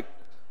went like,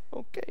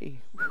 okay.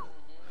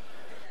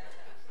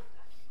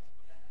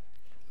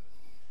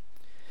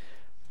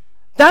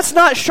 That's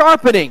not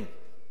sharpening.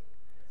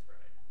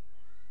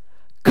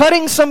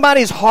 Cutting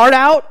somebody's heart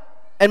out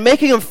and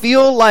making them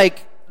feel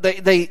like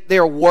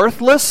they're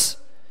worthless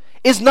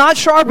is not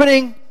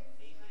sharpening.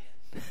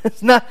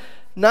 It's not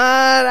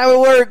how it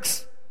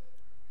works.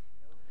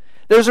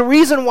 There's a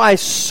reason why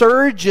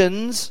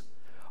surgeons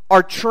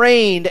are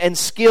trained and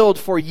skilled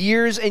for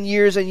years and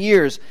years and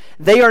years.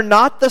 They are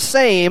not the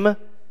same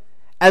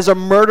as a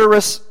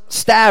murderous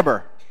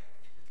stabber.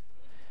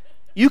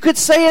 You could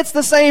say it's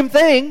the same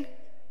thing.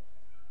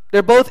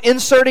 They're both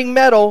inserting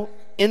metal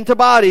into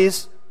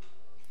bodies.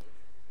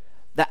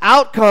 The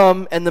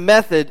outcome and the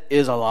method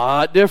is a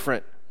lot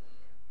different.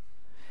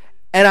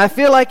 And I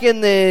feel like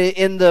in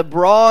the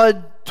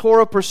broad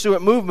Torah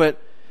pursuant movement,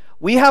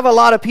 we have a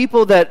lot of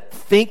people that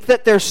think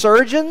that they're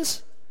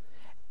surgeons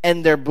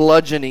and they're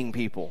bludgeoning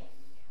people.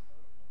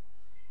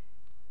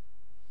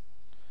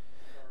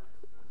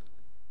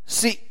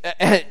 See,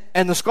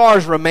 and the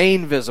scars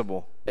remain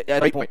visible at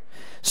any point.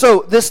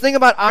 So this thing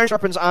about iron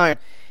sharpens iron,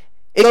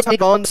 it goes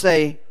on to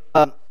say,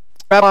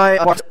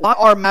 Rabbi, what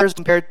are matters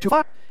compared to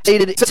fire?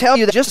 Stated to tell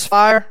you that just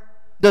fire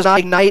does not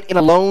ignite in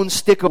a lone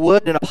stick of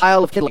wood in a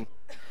pile of kindling.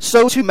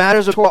 So too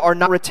matters of Torah are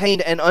not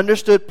retained and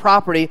understood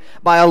properly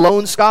by a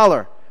lone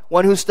scholar,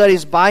 one who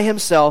studies by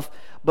himself,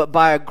 but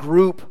by a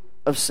group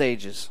of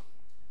sages.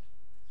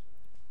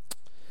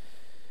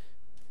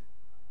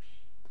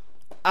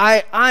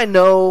 I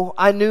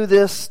knew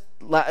this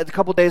a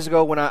couple days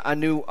ago when I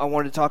knew I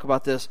wanted to talk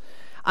about this.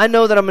 I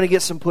know that I'm going to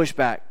get some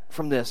pushback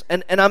from this.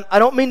 And I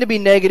don't mean to be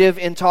negative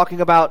in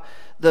talking about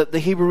the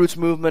Hebrew Roots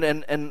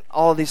movement and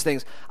all of these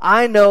things.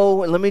 I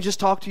know, and let me just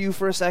talk to you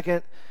for a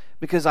second,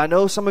 because I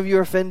know some of you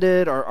are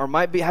offended or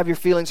might have your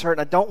feelings hurt,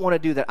 and I don't want to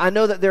do that. I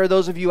know that there are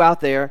those of you out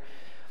there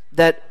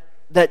that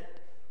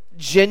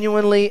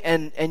genuinely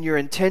and your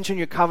intention,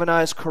 your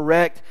kavanah is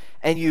correct,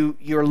 and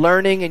you're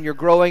learning and you're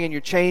growing and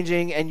you're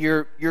changing and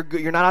you're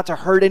not out to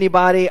hurt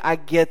anybody. I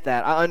get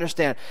that. I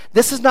understand.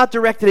 This is not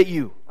directed at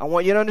you. I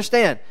want you to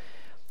understand.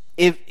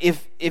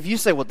 If you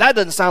say, well, that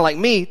doesn't sound like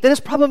me, then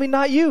it's probably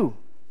not you.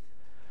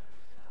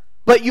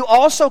 But you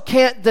also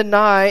can't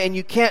deny, and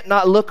you can't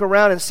not look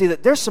around and see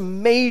that there's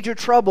some major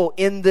trouble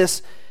in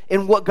this,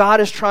 in what God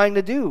is trying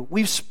to do.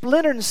 We've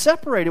splintered and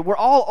separated. We're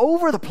all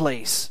over the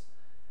place.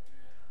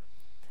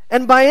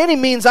 And by any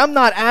means, I'm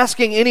not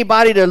asking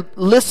anybody to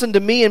listen to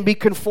me and be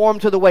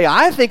conformed to the way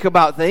I think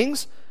about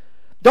things.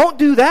 Don't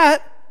do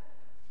that.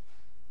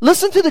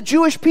 Listen to the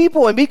Jewish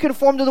people and be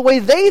conformed to the way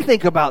they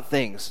think about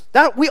things.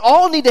 That we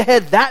all need to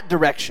head that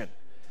direction.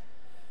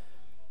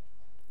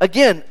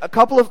 Again, a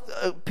couple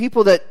of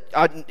people that,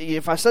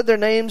 if I said their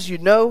names,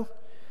 you'd know,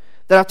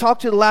 that I've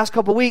talked to the last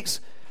couple of weeks,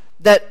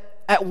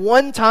 that at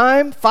one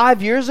time,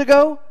 5 years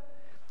ago,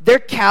 their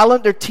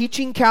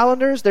teaching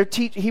calendars, their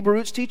Hebrew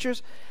roots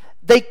teachers,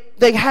 they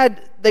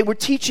were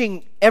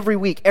teaching every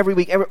week,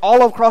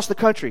 all across the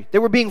country. They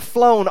were being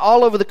flown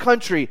all over the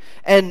country,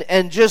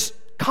 and just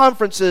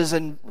conferences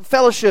and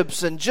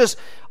fellowships and just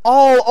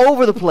all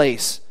over the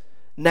place.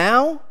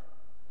 Now,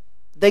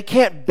 they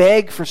can't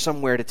beg for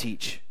somewhere to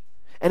teach.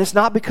 And it's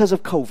not because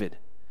of COVID.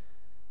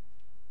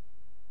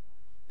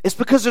 It's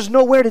because there's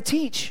nowhere to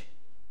teach.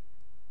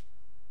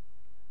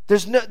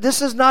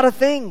 This is not a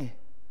thing.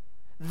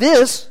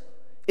 This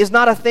is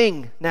not a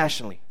thing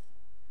nationally.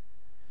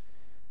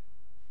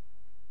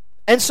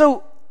 And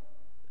so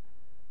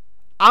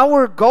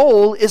our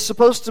goal is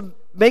supposed to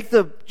make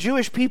the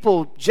Jewish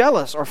people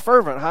jealous or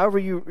fervent, however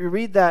you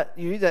read that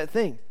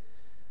thing.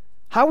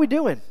 How are we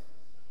doing?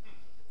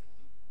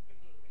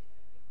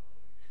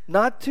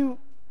 Not too.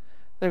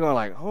 They're going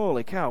like,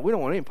 holy cow, we don't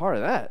want any part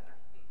of that.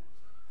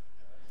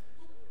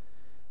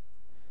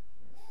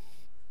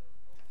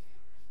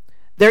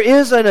 There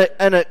is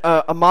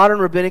a modern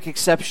rabbinic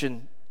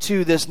exception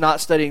to this not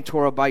studying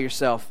Torah by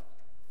yourself.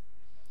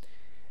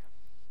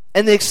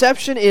 And the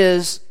exception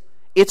is,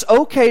 it's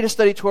okay to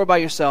study Torah by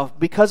yourself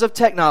because of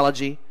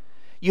technology.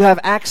 You have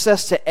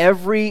access to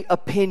every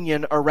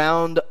opinion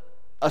around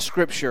a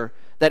scripture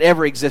that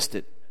ever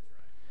existed.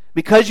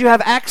 Because you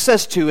have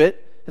access to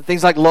it, and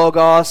things like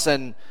Logos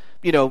and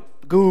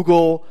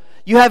Google,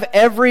 you have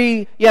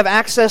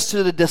access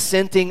to the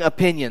dissenting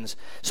opinions.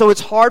 So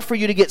it's hard for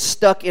you to get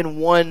stuck in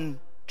one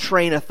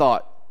train of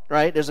thought,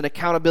 right? There's an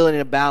accountability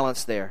and a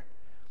balance there.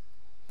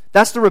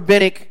 That's the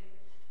rabbinic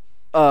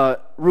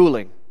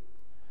ruling.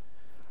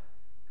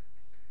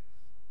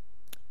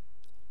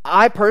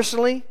 I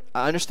personally,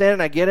 I understand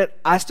and I get it,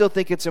 I still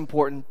think it's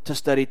important to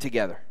study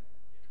together,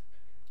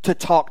 to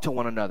talk to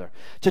one another,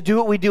 to do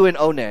what we do in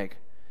Oneg,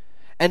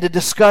 and to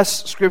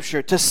discuss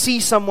Scripture, to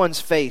see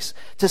someone's face,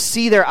 to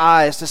see their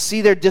eyes, to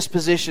see their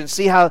disposition,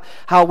 see how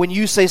when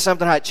you say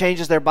something, how it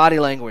changes their body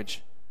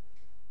language.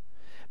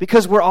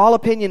 Because we're all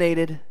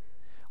opinionated.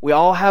 We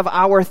all have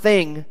our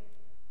thing.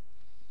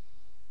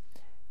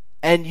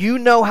 And you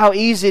know how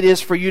easy it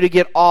is for you to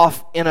get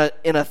off in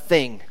a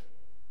thing.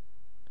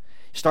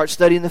 You start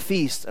studying the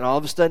feast, and all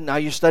of a sudden, now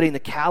you're studying the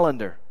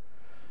calendar.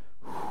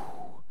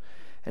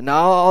 And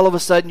now all of a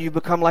sudden, you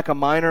become like a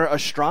minor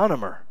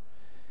astronomer.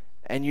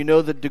 And you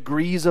know the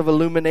degrees of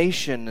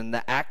illumination and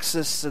the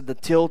axis and the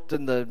tilt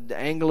and the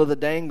angle of the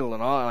dangle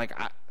and all.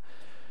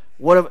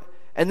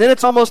 And then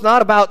it's almost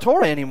not about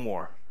Torah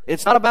anymore.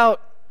 It's not about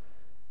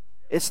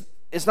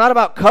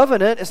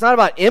covenant. It's not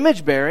about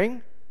image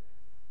bearing.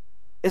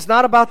 It's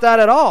not about that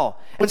at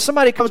all. When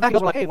somebody comes back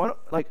and goes, hey, what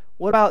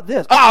about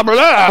this?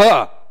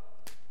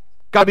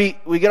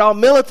 We get all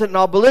militant and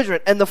all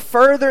belligerent. And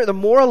the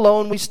more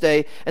alone we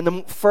stay, and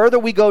the further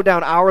we go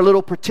down our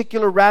little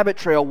particular rabbit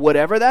trail,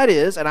 whatever that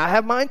is, and I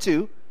have mine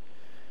too,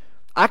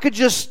 I could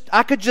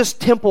just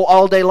temple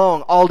all day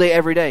long, all day,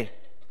 every day.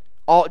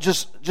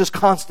 Just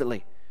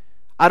constantly.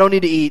 I don't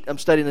need to eat. I'm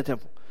studying the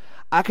temple.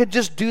 I could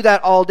just do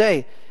that all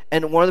day.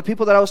 And one of the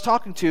people that I was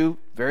talking to,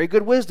 very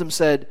good wisdom,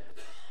 said,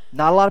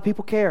 not a lot of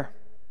people care.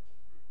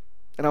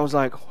 And I was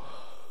like,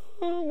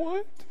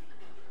 what?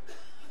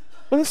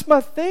 Well, it's my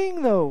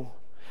thing, though.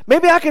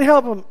 Maybe I can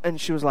help them. And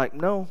she was like,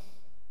 no,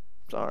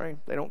 sorry,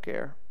 they don't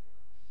care.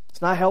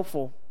 It's not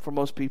helpful for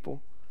most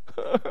people.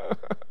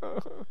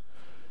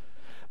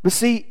 But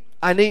see,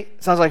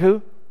 sounds like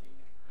who?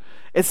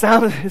 And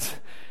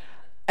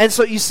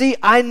so you see,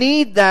 I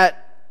need that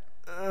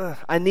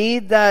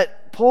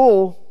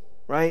pull,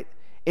 right?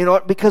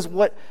 Because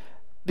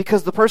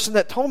the person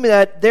that told me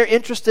that, they're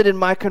interested in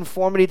my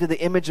conformity to the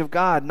image of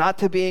God, not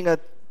to being a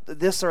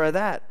this or a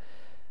that.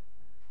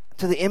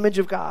 To the image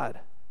of God.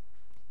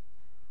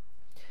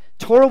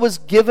 Torah was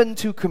given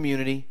to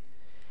community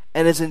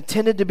and is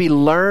intended to be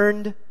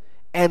learned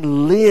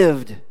and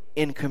lived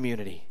in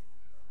community.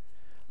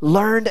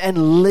 Learned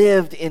and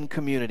lived in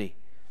community.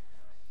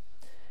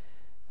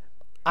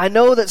 I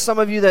know that some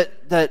of you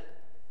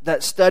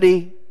that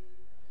study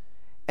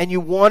and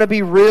you want to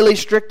be really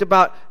strict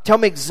about, tell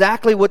me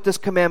exactly what this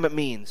commandment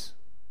means.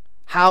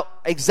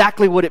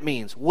 Exactly what it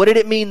means. What did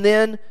it mean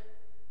then?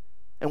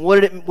 And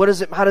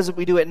how does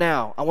we do it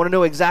now? I want to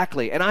know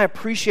exactly. And I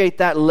appreciate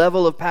that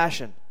level of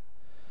passion.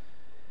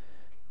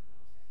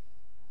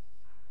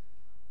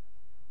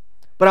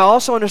 But I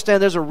also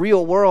understand there's a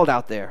real world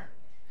out there.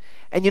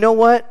 And you know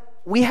what?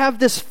 We have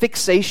this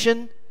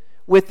fixation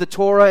with the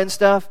Torah and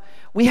stuff.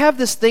 We have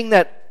this thing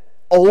that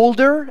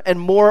older and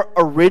more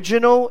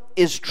original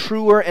is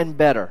truer and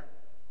better.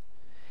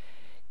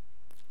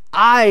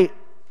 I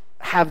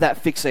have that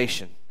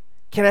fixation.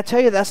 Can I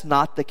tell you that's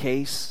not the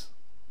case?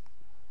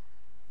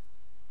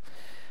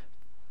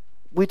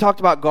 We talked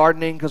about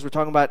gardening because we're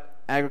talking about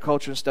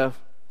agriculture and stuff.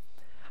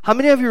 How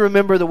many of you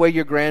remember the way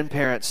your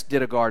grandparents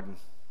did a garden?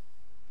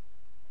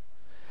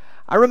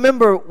 I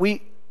remember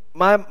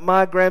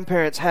my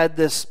grandparents had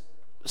this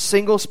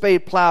single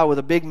spade plow with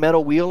a big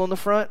metal wheel on the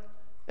front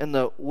and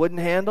the wooden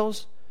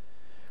handles.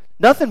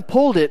 Nothing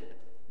pulled it.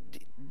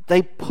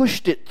 They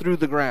pushed it through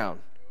the ground.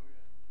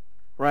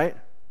 Right?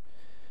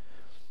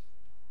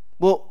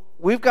 Well,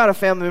 we've got a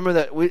family member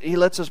that he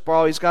lets us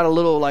borrow. He's got a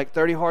little like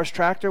 30-horse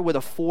tractor with a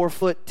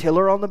 4-foot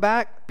tiller on the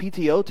back,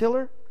 PTO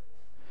tiller.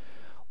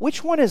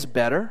 Which one is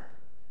better?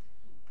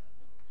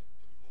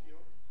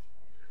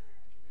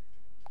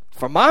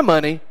 For my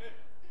money,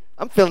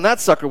 I'm filling that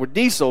sucker with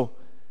diesel,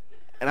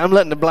 and I'm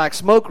letting the black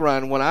smoke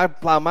run when I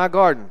plow my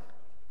garden.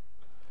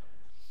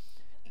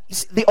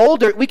 The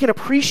older, we can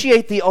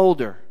appreciate the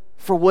older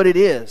for what it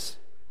is.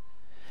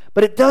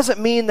 But it doesn't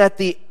mean that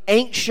the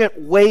ancient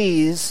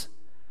ways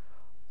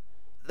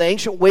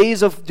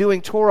of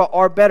doing Torah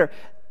are better.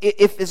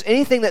 If there's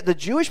anything that the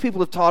Jewish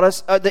people have taught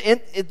us,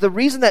 the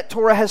reason that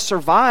Torah has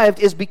survived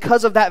is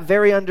because of that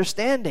very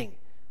understanding.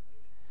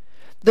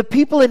 The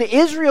people in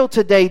Israel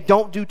today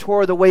don't do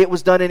Torah the way it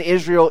was done in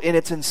Israel in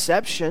its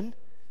inception.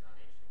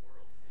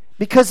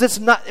 Because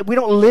we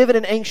don't live in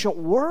an ancient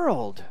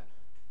world.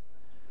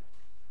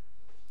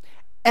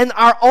 And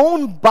our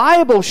own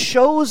Bible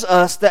shows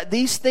us that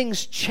these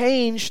things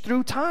change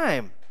through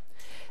time.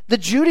 The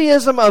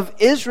Judaism of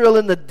Israel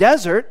in the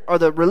desert, or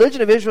the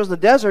religion of Israel in the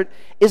desert,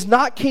 is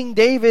not King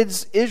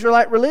David's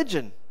Israelite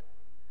religion.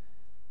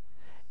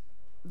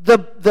 The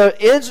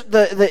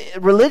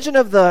religion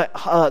of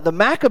the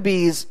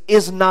Maccabees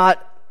is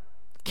not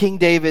King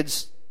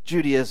David's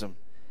Judaism.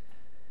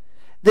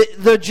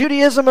 The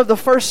Judaism of the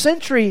first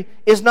century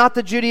is not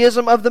the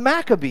Judaism of the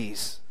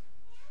Maccabees.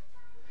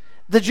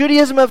 The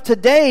Judaism of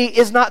today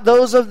is not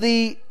those of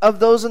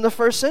those in the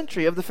first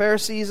century, of the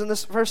Pharisees in the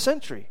first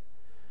century.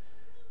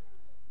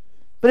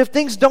 But if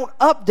things don't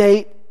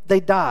update, they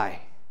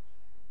die.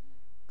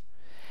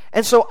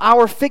 And so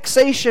our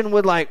fixation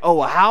with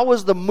how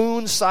was the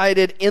moon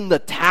sighted in the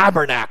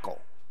tabernacle?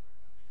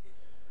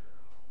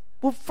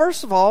 Well,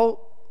 first of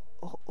all,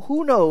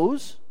 who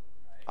knows?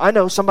 I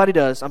know somebody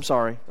does. I'm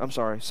sorry.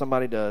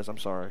 Somebody does. I'm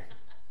sorry.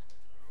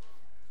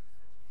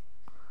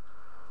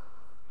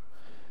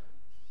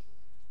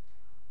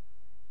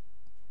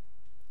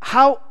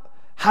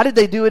 How did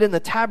they do it in the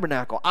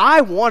tabernacle?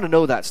 I want to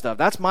know that stuff.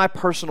 That's my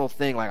personal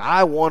thing.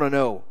 I want to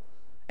know.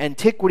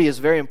 Antiquity is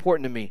very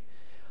important to me.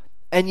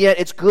 And yet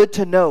it's good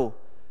to know.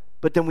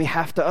 But then we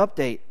have to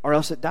update or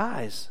else it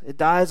dies. It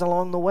dies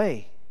along the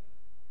way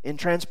in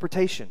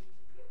transportation.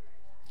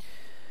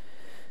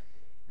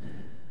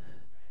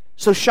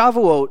 So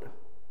Shavuot,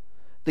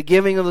 the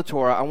giving of the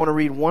Torah, I want to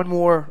read one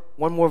more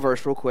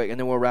verse real quick and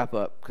then we'll wrap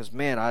up. Because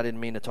man, I didn't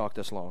mean to talk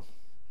this long.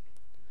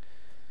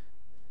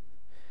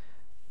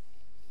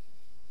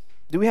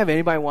 Do we have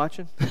anybody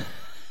watching?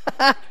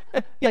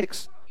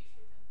 Yikes.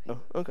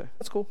 No, okay,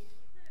 that's cool.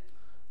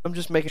 I'm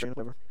just making sure.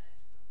 Whatever.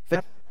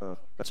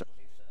 That's it.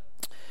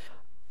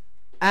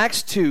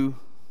 Acts 2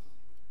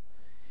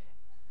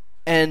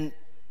 and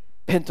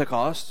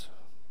Pentecost,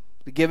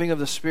 the giving of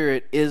the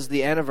Spirit, is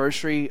the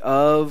anniversary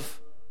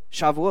of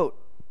Shavuot,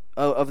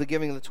 of the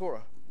giving of the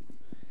Torah.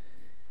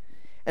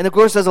 And of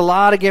course, there's a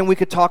lot, again, we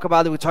could talk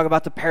about it. We talk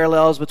about the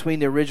parallels between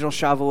the original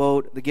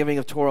Shavuot, the giving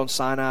of Torah on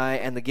Sinai,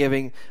 and the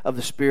giving of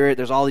the Spirit.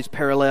 There's all these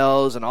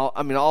parallels and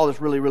all this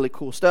really, really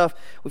cool stuff.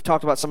 We've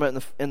talked about some of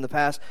it in the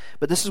past.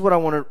 But this is what I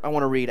want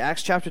to read.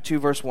 Acts chapter 2,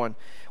 verse 1.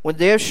 When the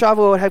day of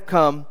Shavuot had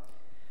come,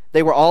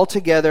 they were all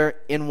together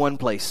in one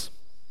place.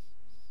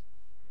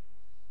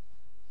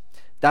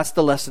 That's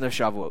the lesson of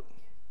Shavuot.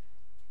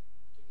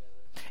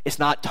 It's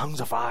not tongues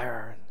of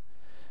fire.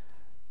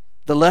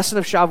 The lesson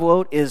of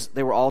Shavuot is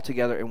they were all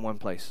together in one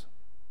place.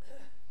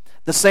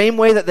 The same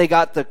way that they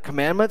got the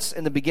commandments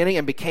in the beginning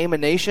and became a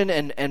nation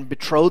and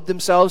betrothed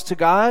themselves to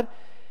God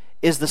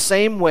is the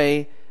same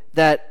way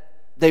that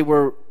they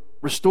were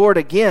restored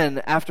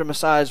again after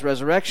Messiah's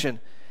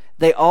resurrection.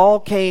 They all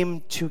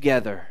came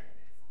together.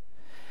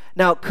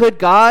 Now, could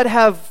God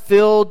have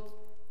filled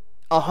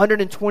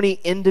 120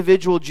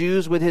 individual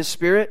Jews with His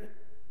Spirit?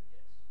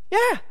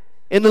 Yeah.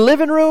 In the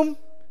living room,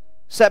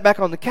 sat back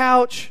on the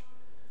couch,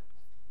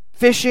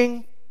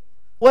 fishing,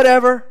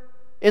 whatever,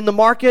 in the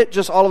market,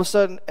 just all of a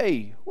sudden,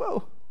 hey,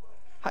 whoa,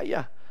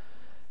 hiya,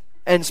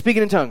 and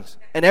speaking in tongues.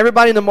 And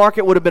everybody in the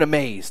market would have been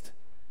amazed.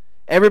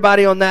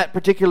 Everybody on that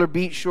particular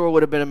beach shore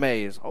would have been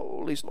amazed.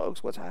 Holy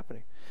smokes, what's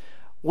happening?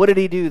 What did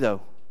He do,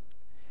 though?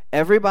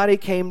 Everybody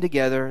came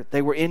together.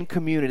 They were in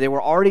community. They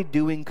were already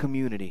doing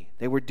community.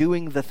 They were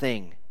doing the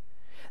thing.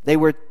 They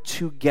were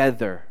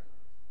together.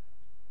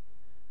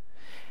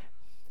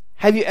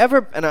 Have you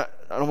ever, and I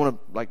don't want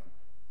to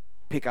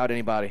pick out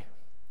anybody.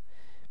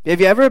 Have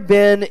you ever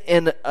been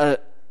in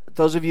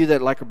those of you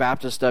that like are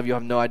Baptist stuff, you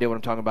have no idea what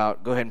I'm talking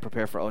about. Go ahead and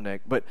prepare for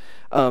Oneg. But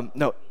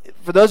no,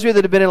 for those of you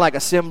that have been in like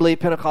Assembly,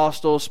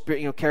 Pentecostal,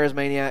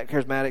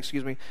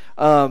 charismatic,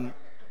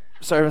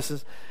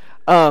 services,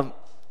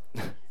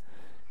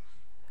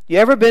 you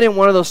ever been in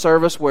one of those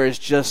services where it's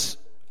just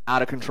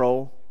out of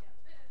control?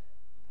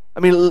 I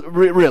mean,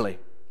 really.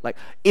 Like,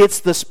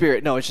 it's the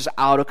Spirit. No, it's just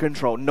out of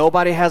control.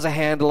 Nobody has a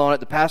handle on it.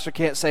 The pastor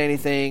can't say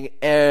anything.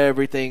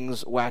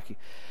 Everything's wacky.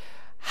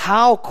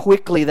 How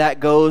quickly that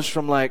goes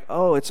from like,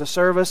 oh, it's a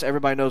service,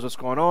 everybody knows what's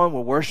going on,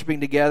 we're worshiping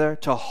together,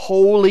 to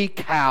holy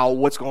cow,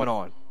 what's going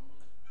on?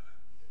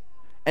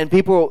 And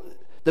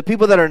the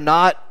people that are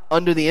not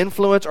under the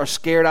influence are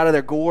scared out of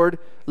their gourd.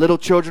 Little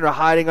children are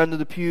hiding under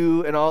the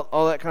pew and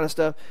all that kind of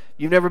stuff.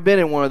 You've never been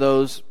in one of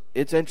those.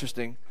 It's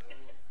interesting.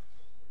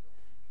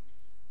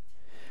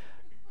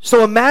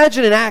 So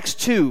imagine in Acts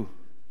 2,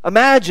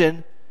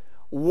 imagine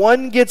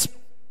one gets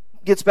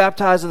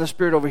baptized in the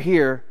Spirit over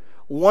here,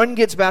 one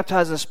gets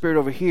baptized in the Spirit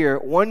over here,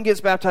 one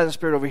gets baptized in the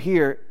Spirit over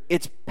here.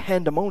 It's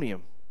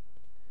pandemonium.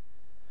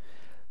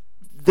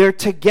 They're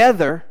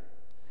together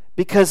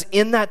because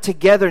in that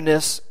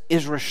togetherness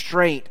is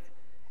restraint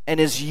and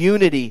is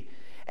unity,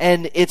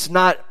 and it's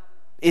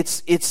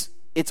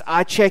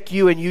I check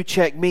you and you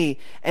check me,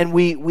 and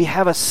we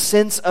have a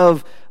sense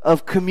of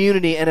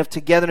community and of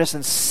togetherness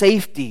and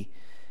safety.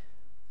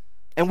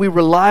 And we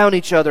rely on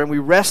each other, and we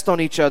rest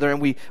on each other,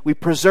 and we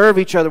preserve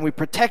each other, and we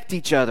protect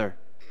each other.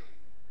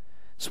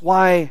 It's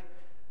why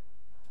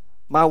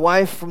my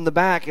wife from the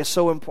back is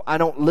so important. I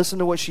don't listen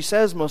to what she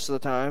says most of the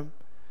time,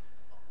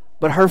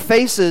 but her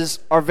faces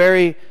are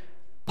very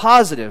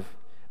positive.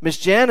 Miss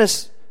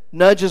Janice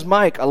nudges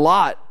Mike a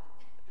lot.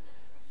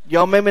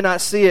 Y'all may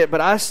not see it,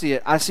 but I see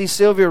it. I see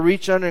Sylvia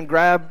reach under and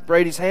grab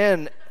Brady's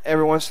hand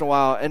every once in a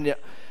while. And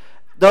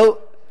though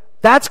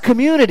that's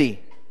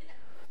community.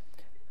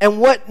 And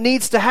what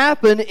needs to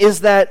happen is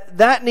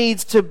that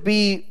needs to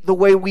be the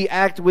way we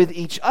act with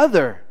each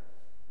other.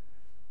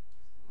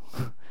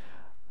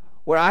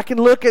 Where I can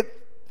look at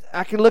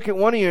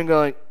one of you and go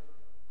like,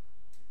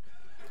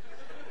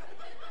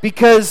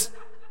 because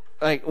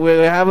like we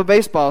have a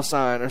baseball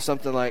sign or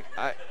something, like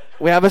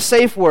we have a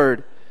safe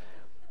word.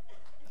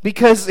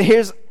 Because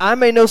I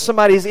may know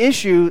somebody's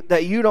issue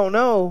that you don't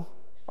know,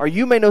 or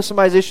you may know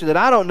somebody's issue that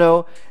I don't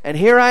know, and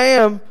here I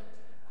am,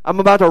 I'm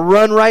about to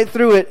run right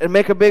through it and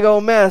make a big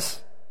old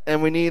mess,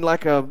 and we need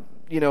like a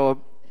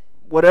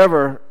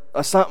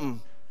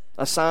something,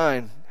 a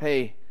sign.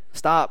 Hey,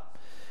 stop.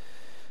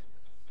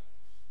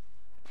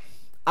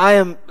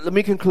 Let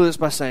me conclude this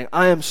by saying,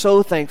 I am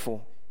so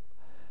thankful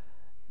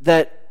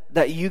that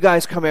you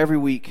guys come every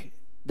week,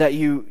 that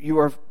you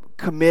are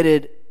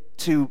committed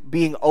to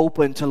being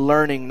open to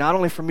learning, not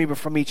only from me, but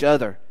from each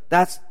other.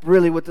 That's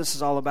really what this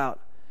is all about.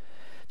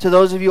 To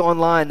those of you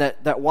online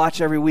that watch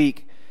every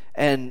week,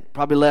 and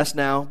probably less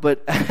now,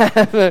 but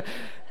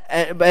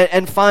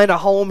and find a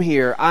home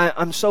here,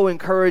 I'm so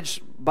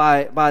encouraged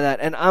by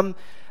that. And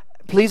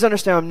please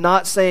understand, I'm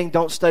not saying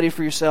don't study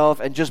for yourself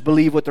and just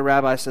believe what the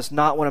rabbi says.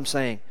 Not what I'm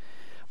saying.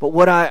 But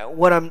what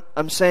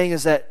I'm saying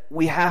is that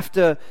we have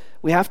to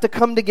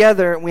come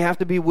together, and we have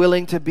to be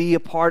willing to be a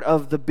part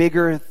of the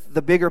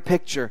bigger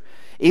picture.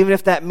 Even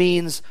if that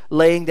means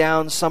laying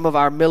down some of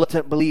our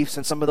militant beliefs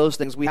and some of those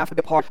things, we have to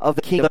be a part of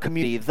the kingdom, the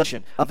community, the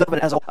mission of the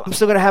covenant as a whole. I'm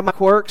still going to have my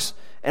quirks,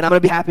 and I'm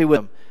going to be happy with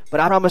them. But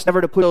I promise never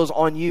to put those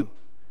on you.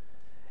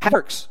 Have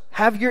quirks.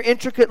 Have your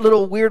intricate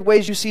little weird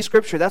ways you see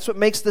Scripture. That's what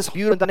makes this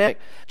beautiful and dynamic.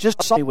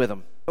 Just stay with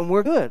them, and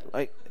we're good.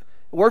 Like, it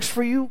works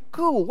for you?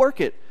 Cool, work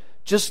it.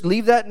 Just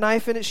leave that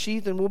knife in its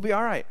sheath, and we'll be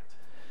all right.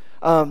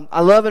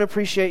 I love and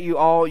appreciate you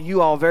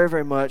all very,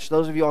 very much.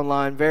 Those of you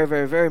online, very,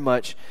 very, very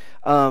much.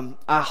 I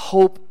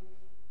hope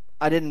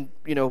I didn't,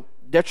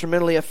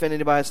 detrimentally offend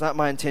anybody. It's not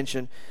my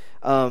intention.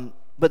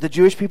 But the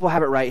Jewish people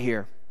have it right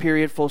here.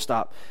 Period. Full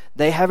stop.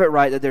 They have it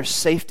right that there's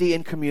safety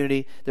in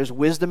community. There's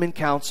wisdom in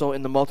counsel,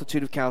 in the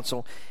multitude of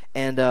counsel.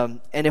 And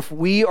if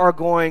we're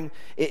going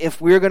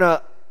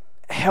to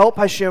help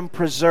Hashem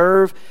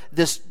preserve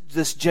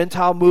this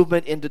Gentile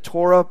movement into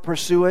Torah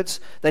pursuance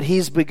that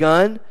He's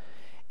begun,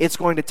 it's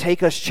going to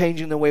take us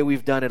changing the way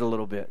we've done it a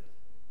little bit.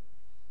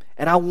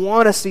 And I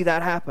want to see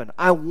that happen.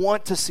 I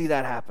want to see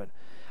that happen.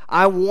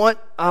 I want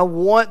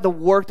the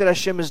work that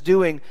Hashem is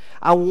doing,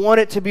 I want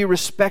it to be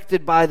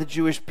respected by the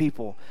Jewish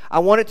people. I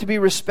want it to be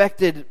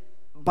respected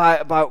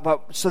by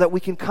so that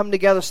we can come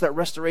together, so that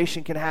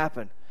restoration can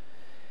happen.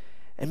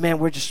 And man,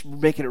 we're just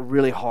making it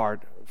really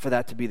hard for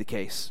that to be the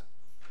case.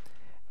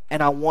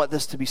 And I want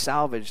this to be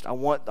salvaged. I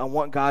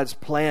want God's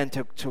plan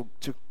to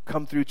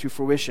come through to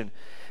fruition.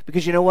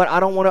 Because you know what? I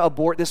don't want to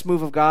abort this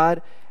move of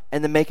God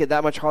and then make it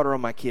that much harder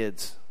on my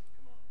kids.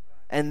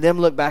 And them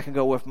look back and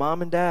go, well, if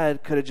mom and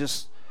dad could have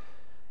just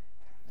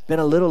been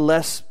a little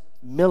less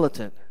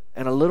militant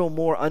and a little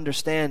more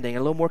understanding, a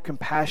little more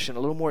compassion, a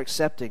little more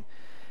accepting,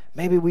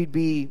 maybe we'd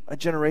be a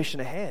generation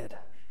ahead.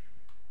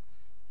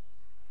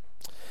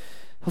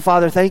 Well,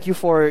 Father, thank you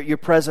for your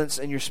presence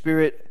and your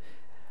Spirit.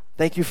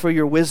 Thank you for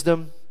your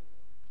wisdom.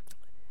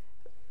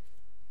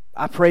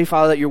 I pray,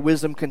 Father, that your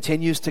wisdom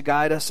continues to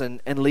guide us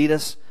and lead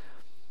us.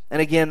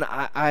 And again,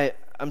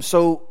 I'm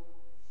so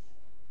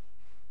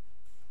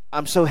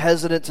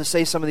hesitant to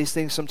say some of these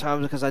things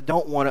sometimes because I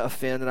don't want to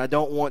offend, and I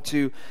don't want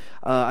to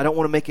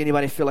make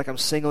anybody feel like I'm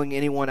singling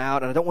anyone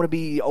out, and I don't want to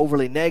be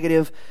overly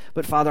negative.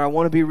 But Father, I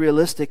want to be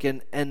realistic,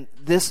 and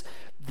this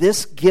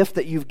gift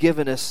that you've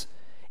given us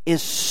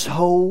is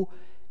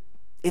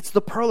it's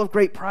the pearl of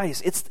great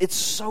price. It's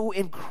so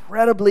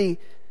incredibly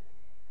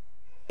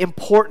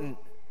important,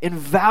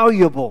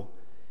 invaluable,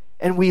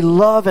 and we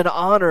love and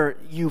honor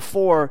you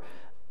for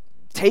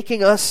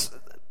taking us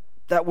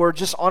that we're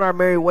just on our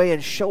merry way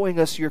and showing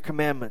us your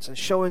commandments and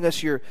showing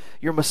us your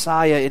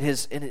Messiah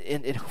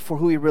in for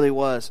who he really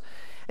was.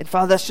 And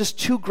Father, that's just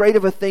too great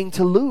of a thing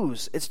to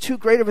lose. It's too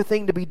great of a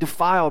thing to be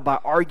defiled by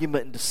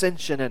argument and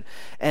dissension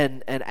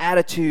and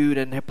attitude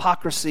and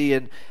hypocrisy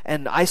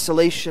and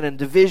isolation and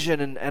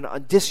division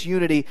and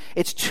disunity.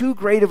 It's too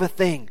great of a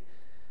thing.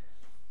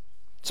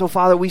 So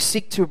Father, we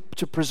seek to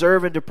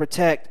preserve and to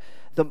protect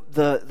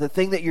the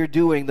thing that you're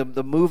doing,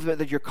 the movement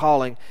that you're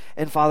calling.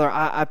 And Father,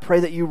 I pray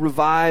that you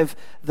revive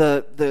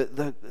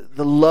the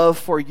love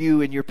for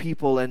you and your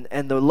people and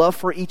the love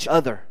for each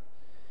other.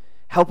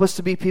 Help us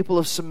to be people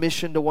of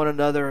submission to one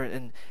another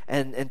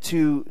and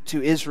to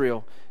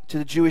Israel, to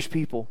the Jewish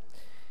people.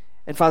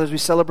 And Father, as we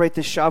celebrate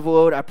this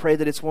Shavuot, I pray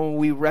that it's one where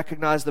we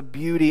recognize the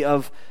beauty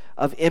of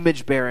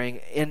image bearing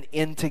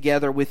in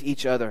together with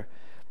each other.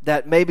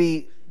 That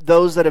maybe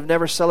those that have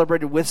never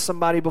celebrated with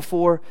somebody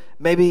before,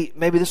 maybe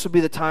this would be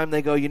the time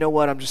they go, you know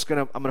what, I'm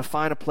gonna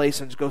find a place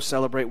and just go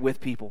celebrate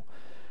with people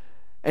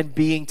and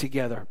being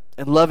together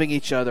and loving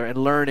each other and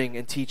learning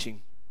and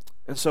teaching.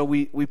 And so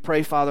we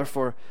pray, Father,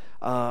 for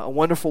a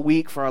wonderful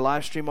week for our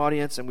live stream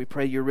audience, and we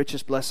pray your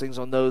richest blessings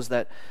on those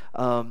that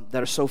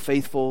are so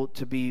faithful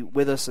to be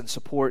with us and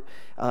support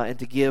and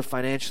to give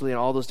financially and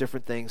all those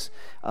different things.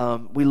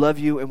 We love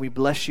you and we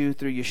bless you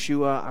through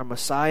Yeshua, our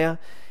Messiah.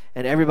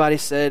 And everybody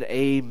said,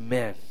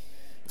 amen.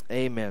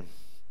 Amen.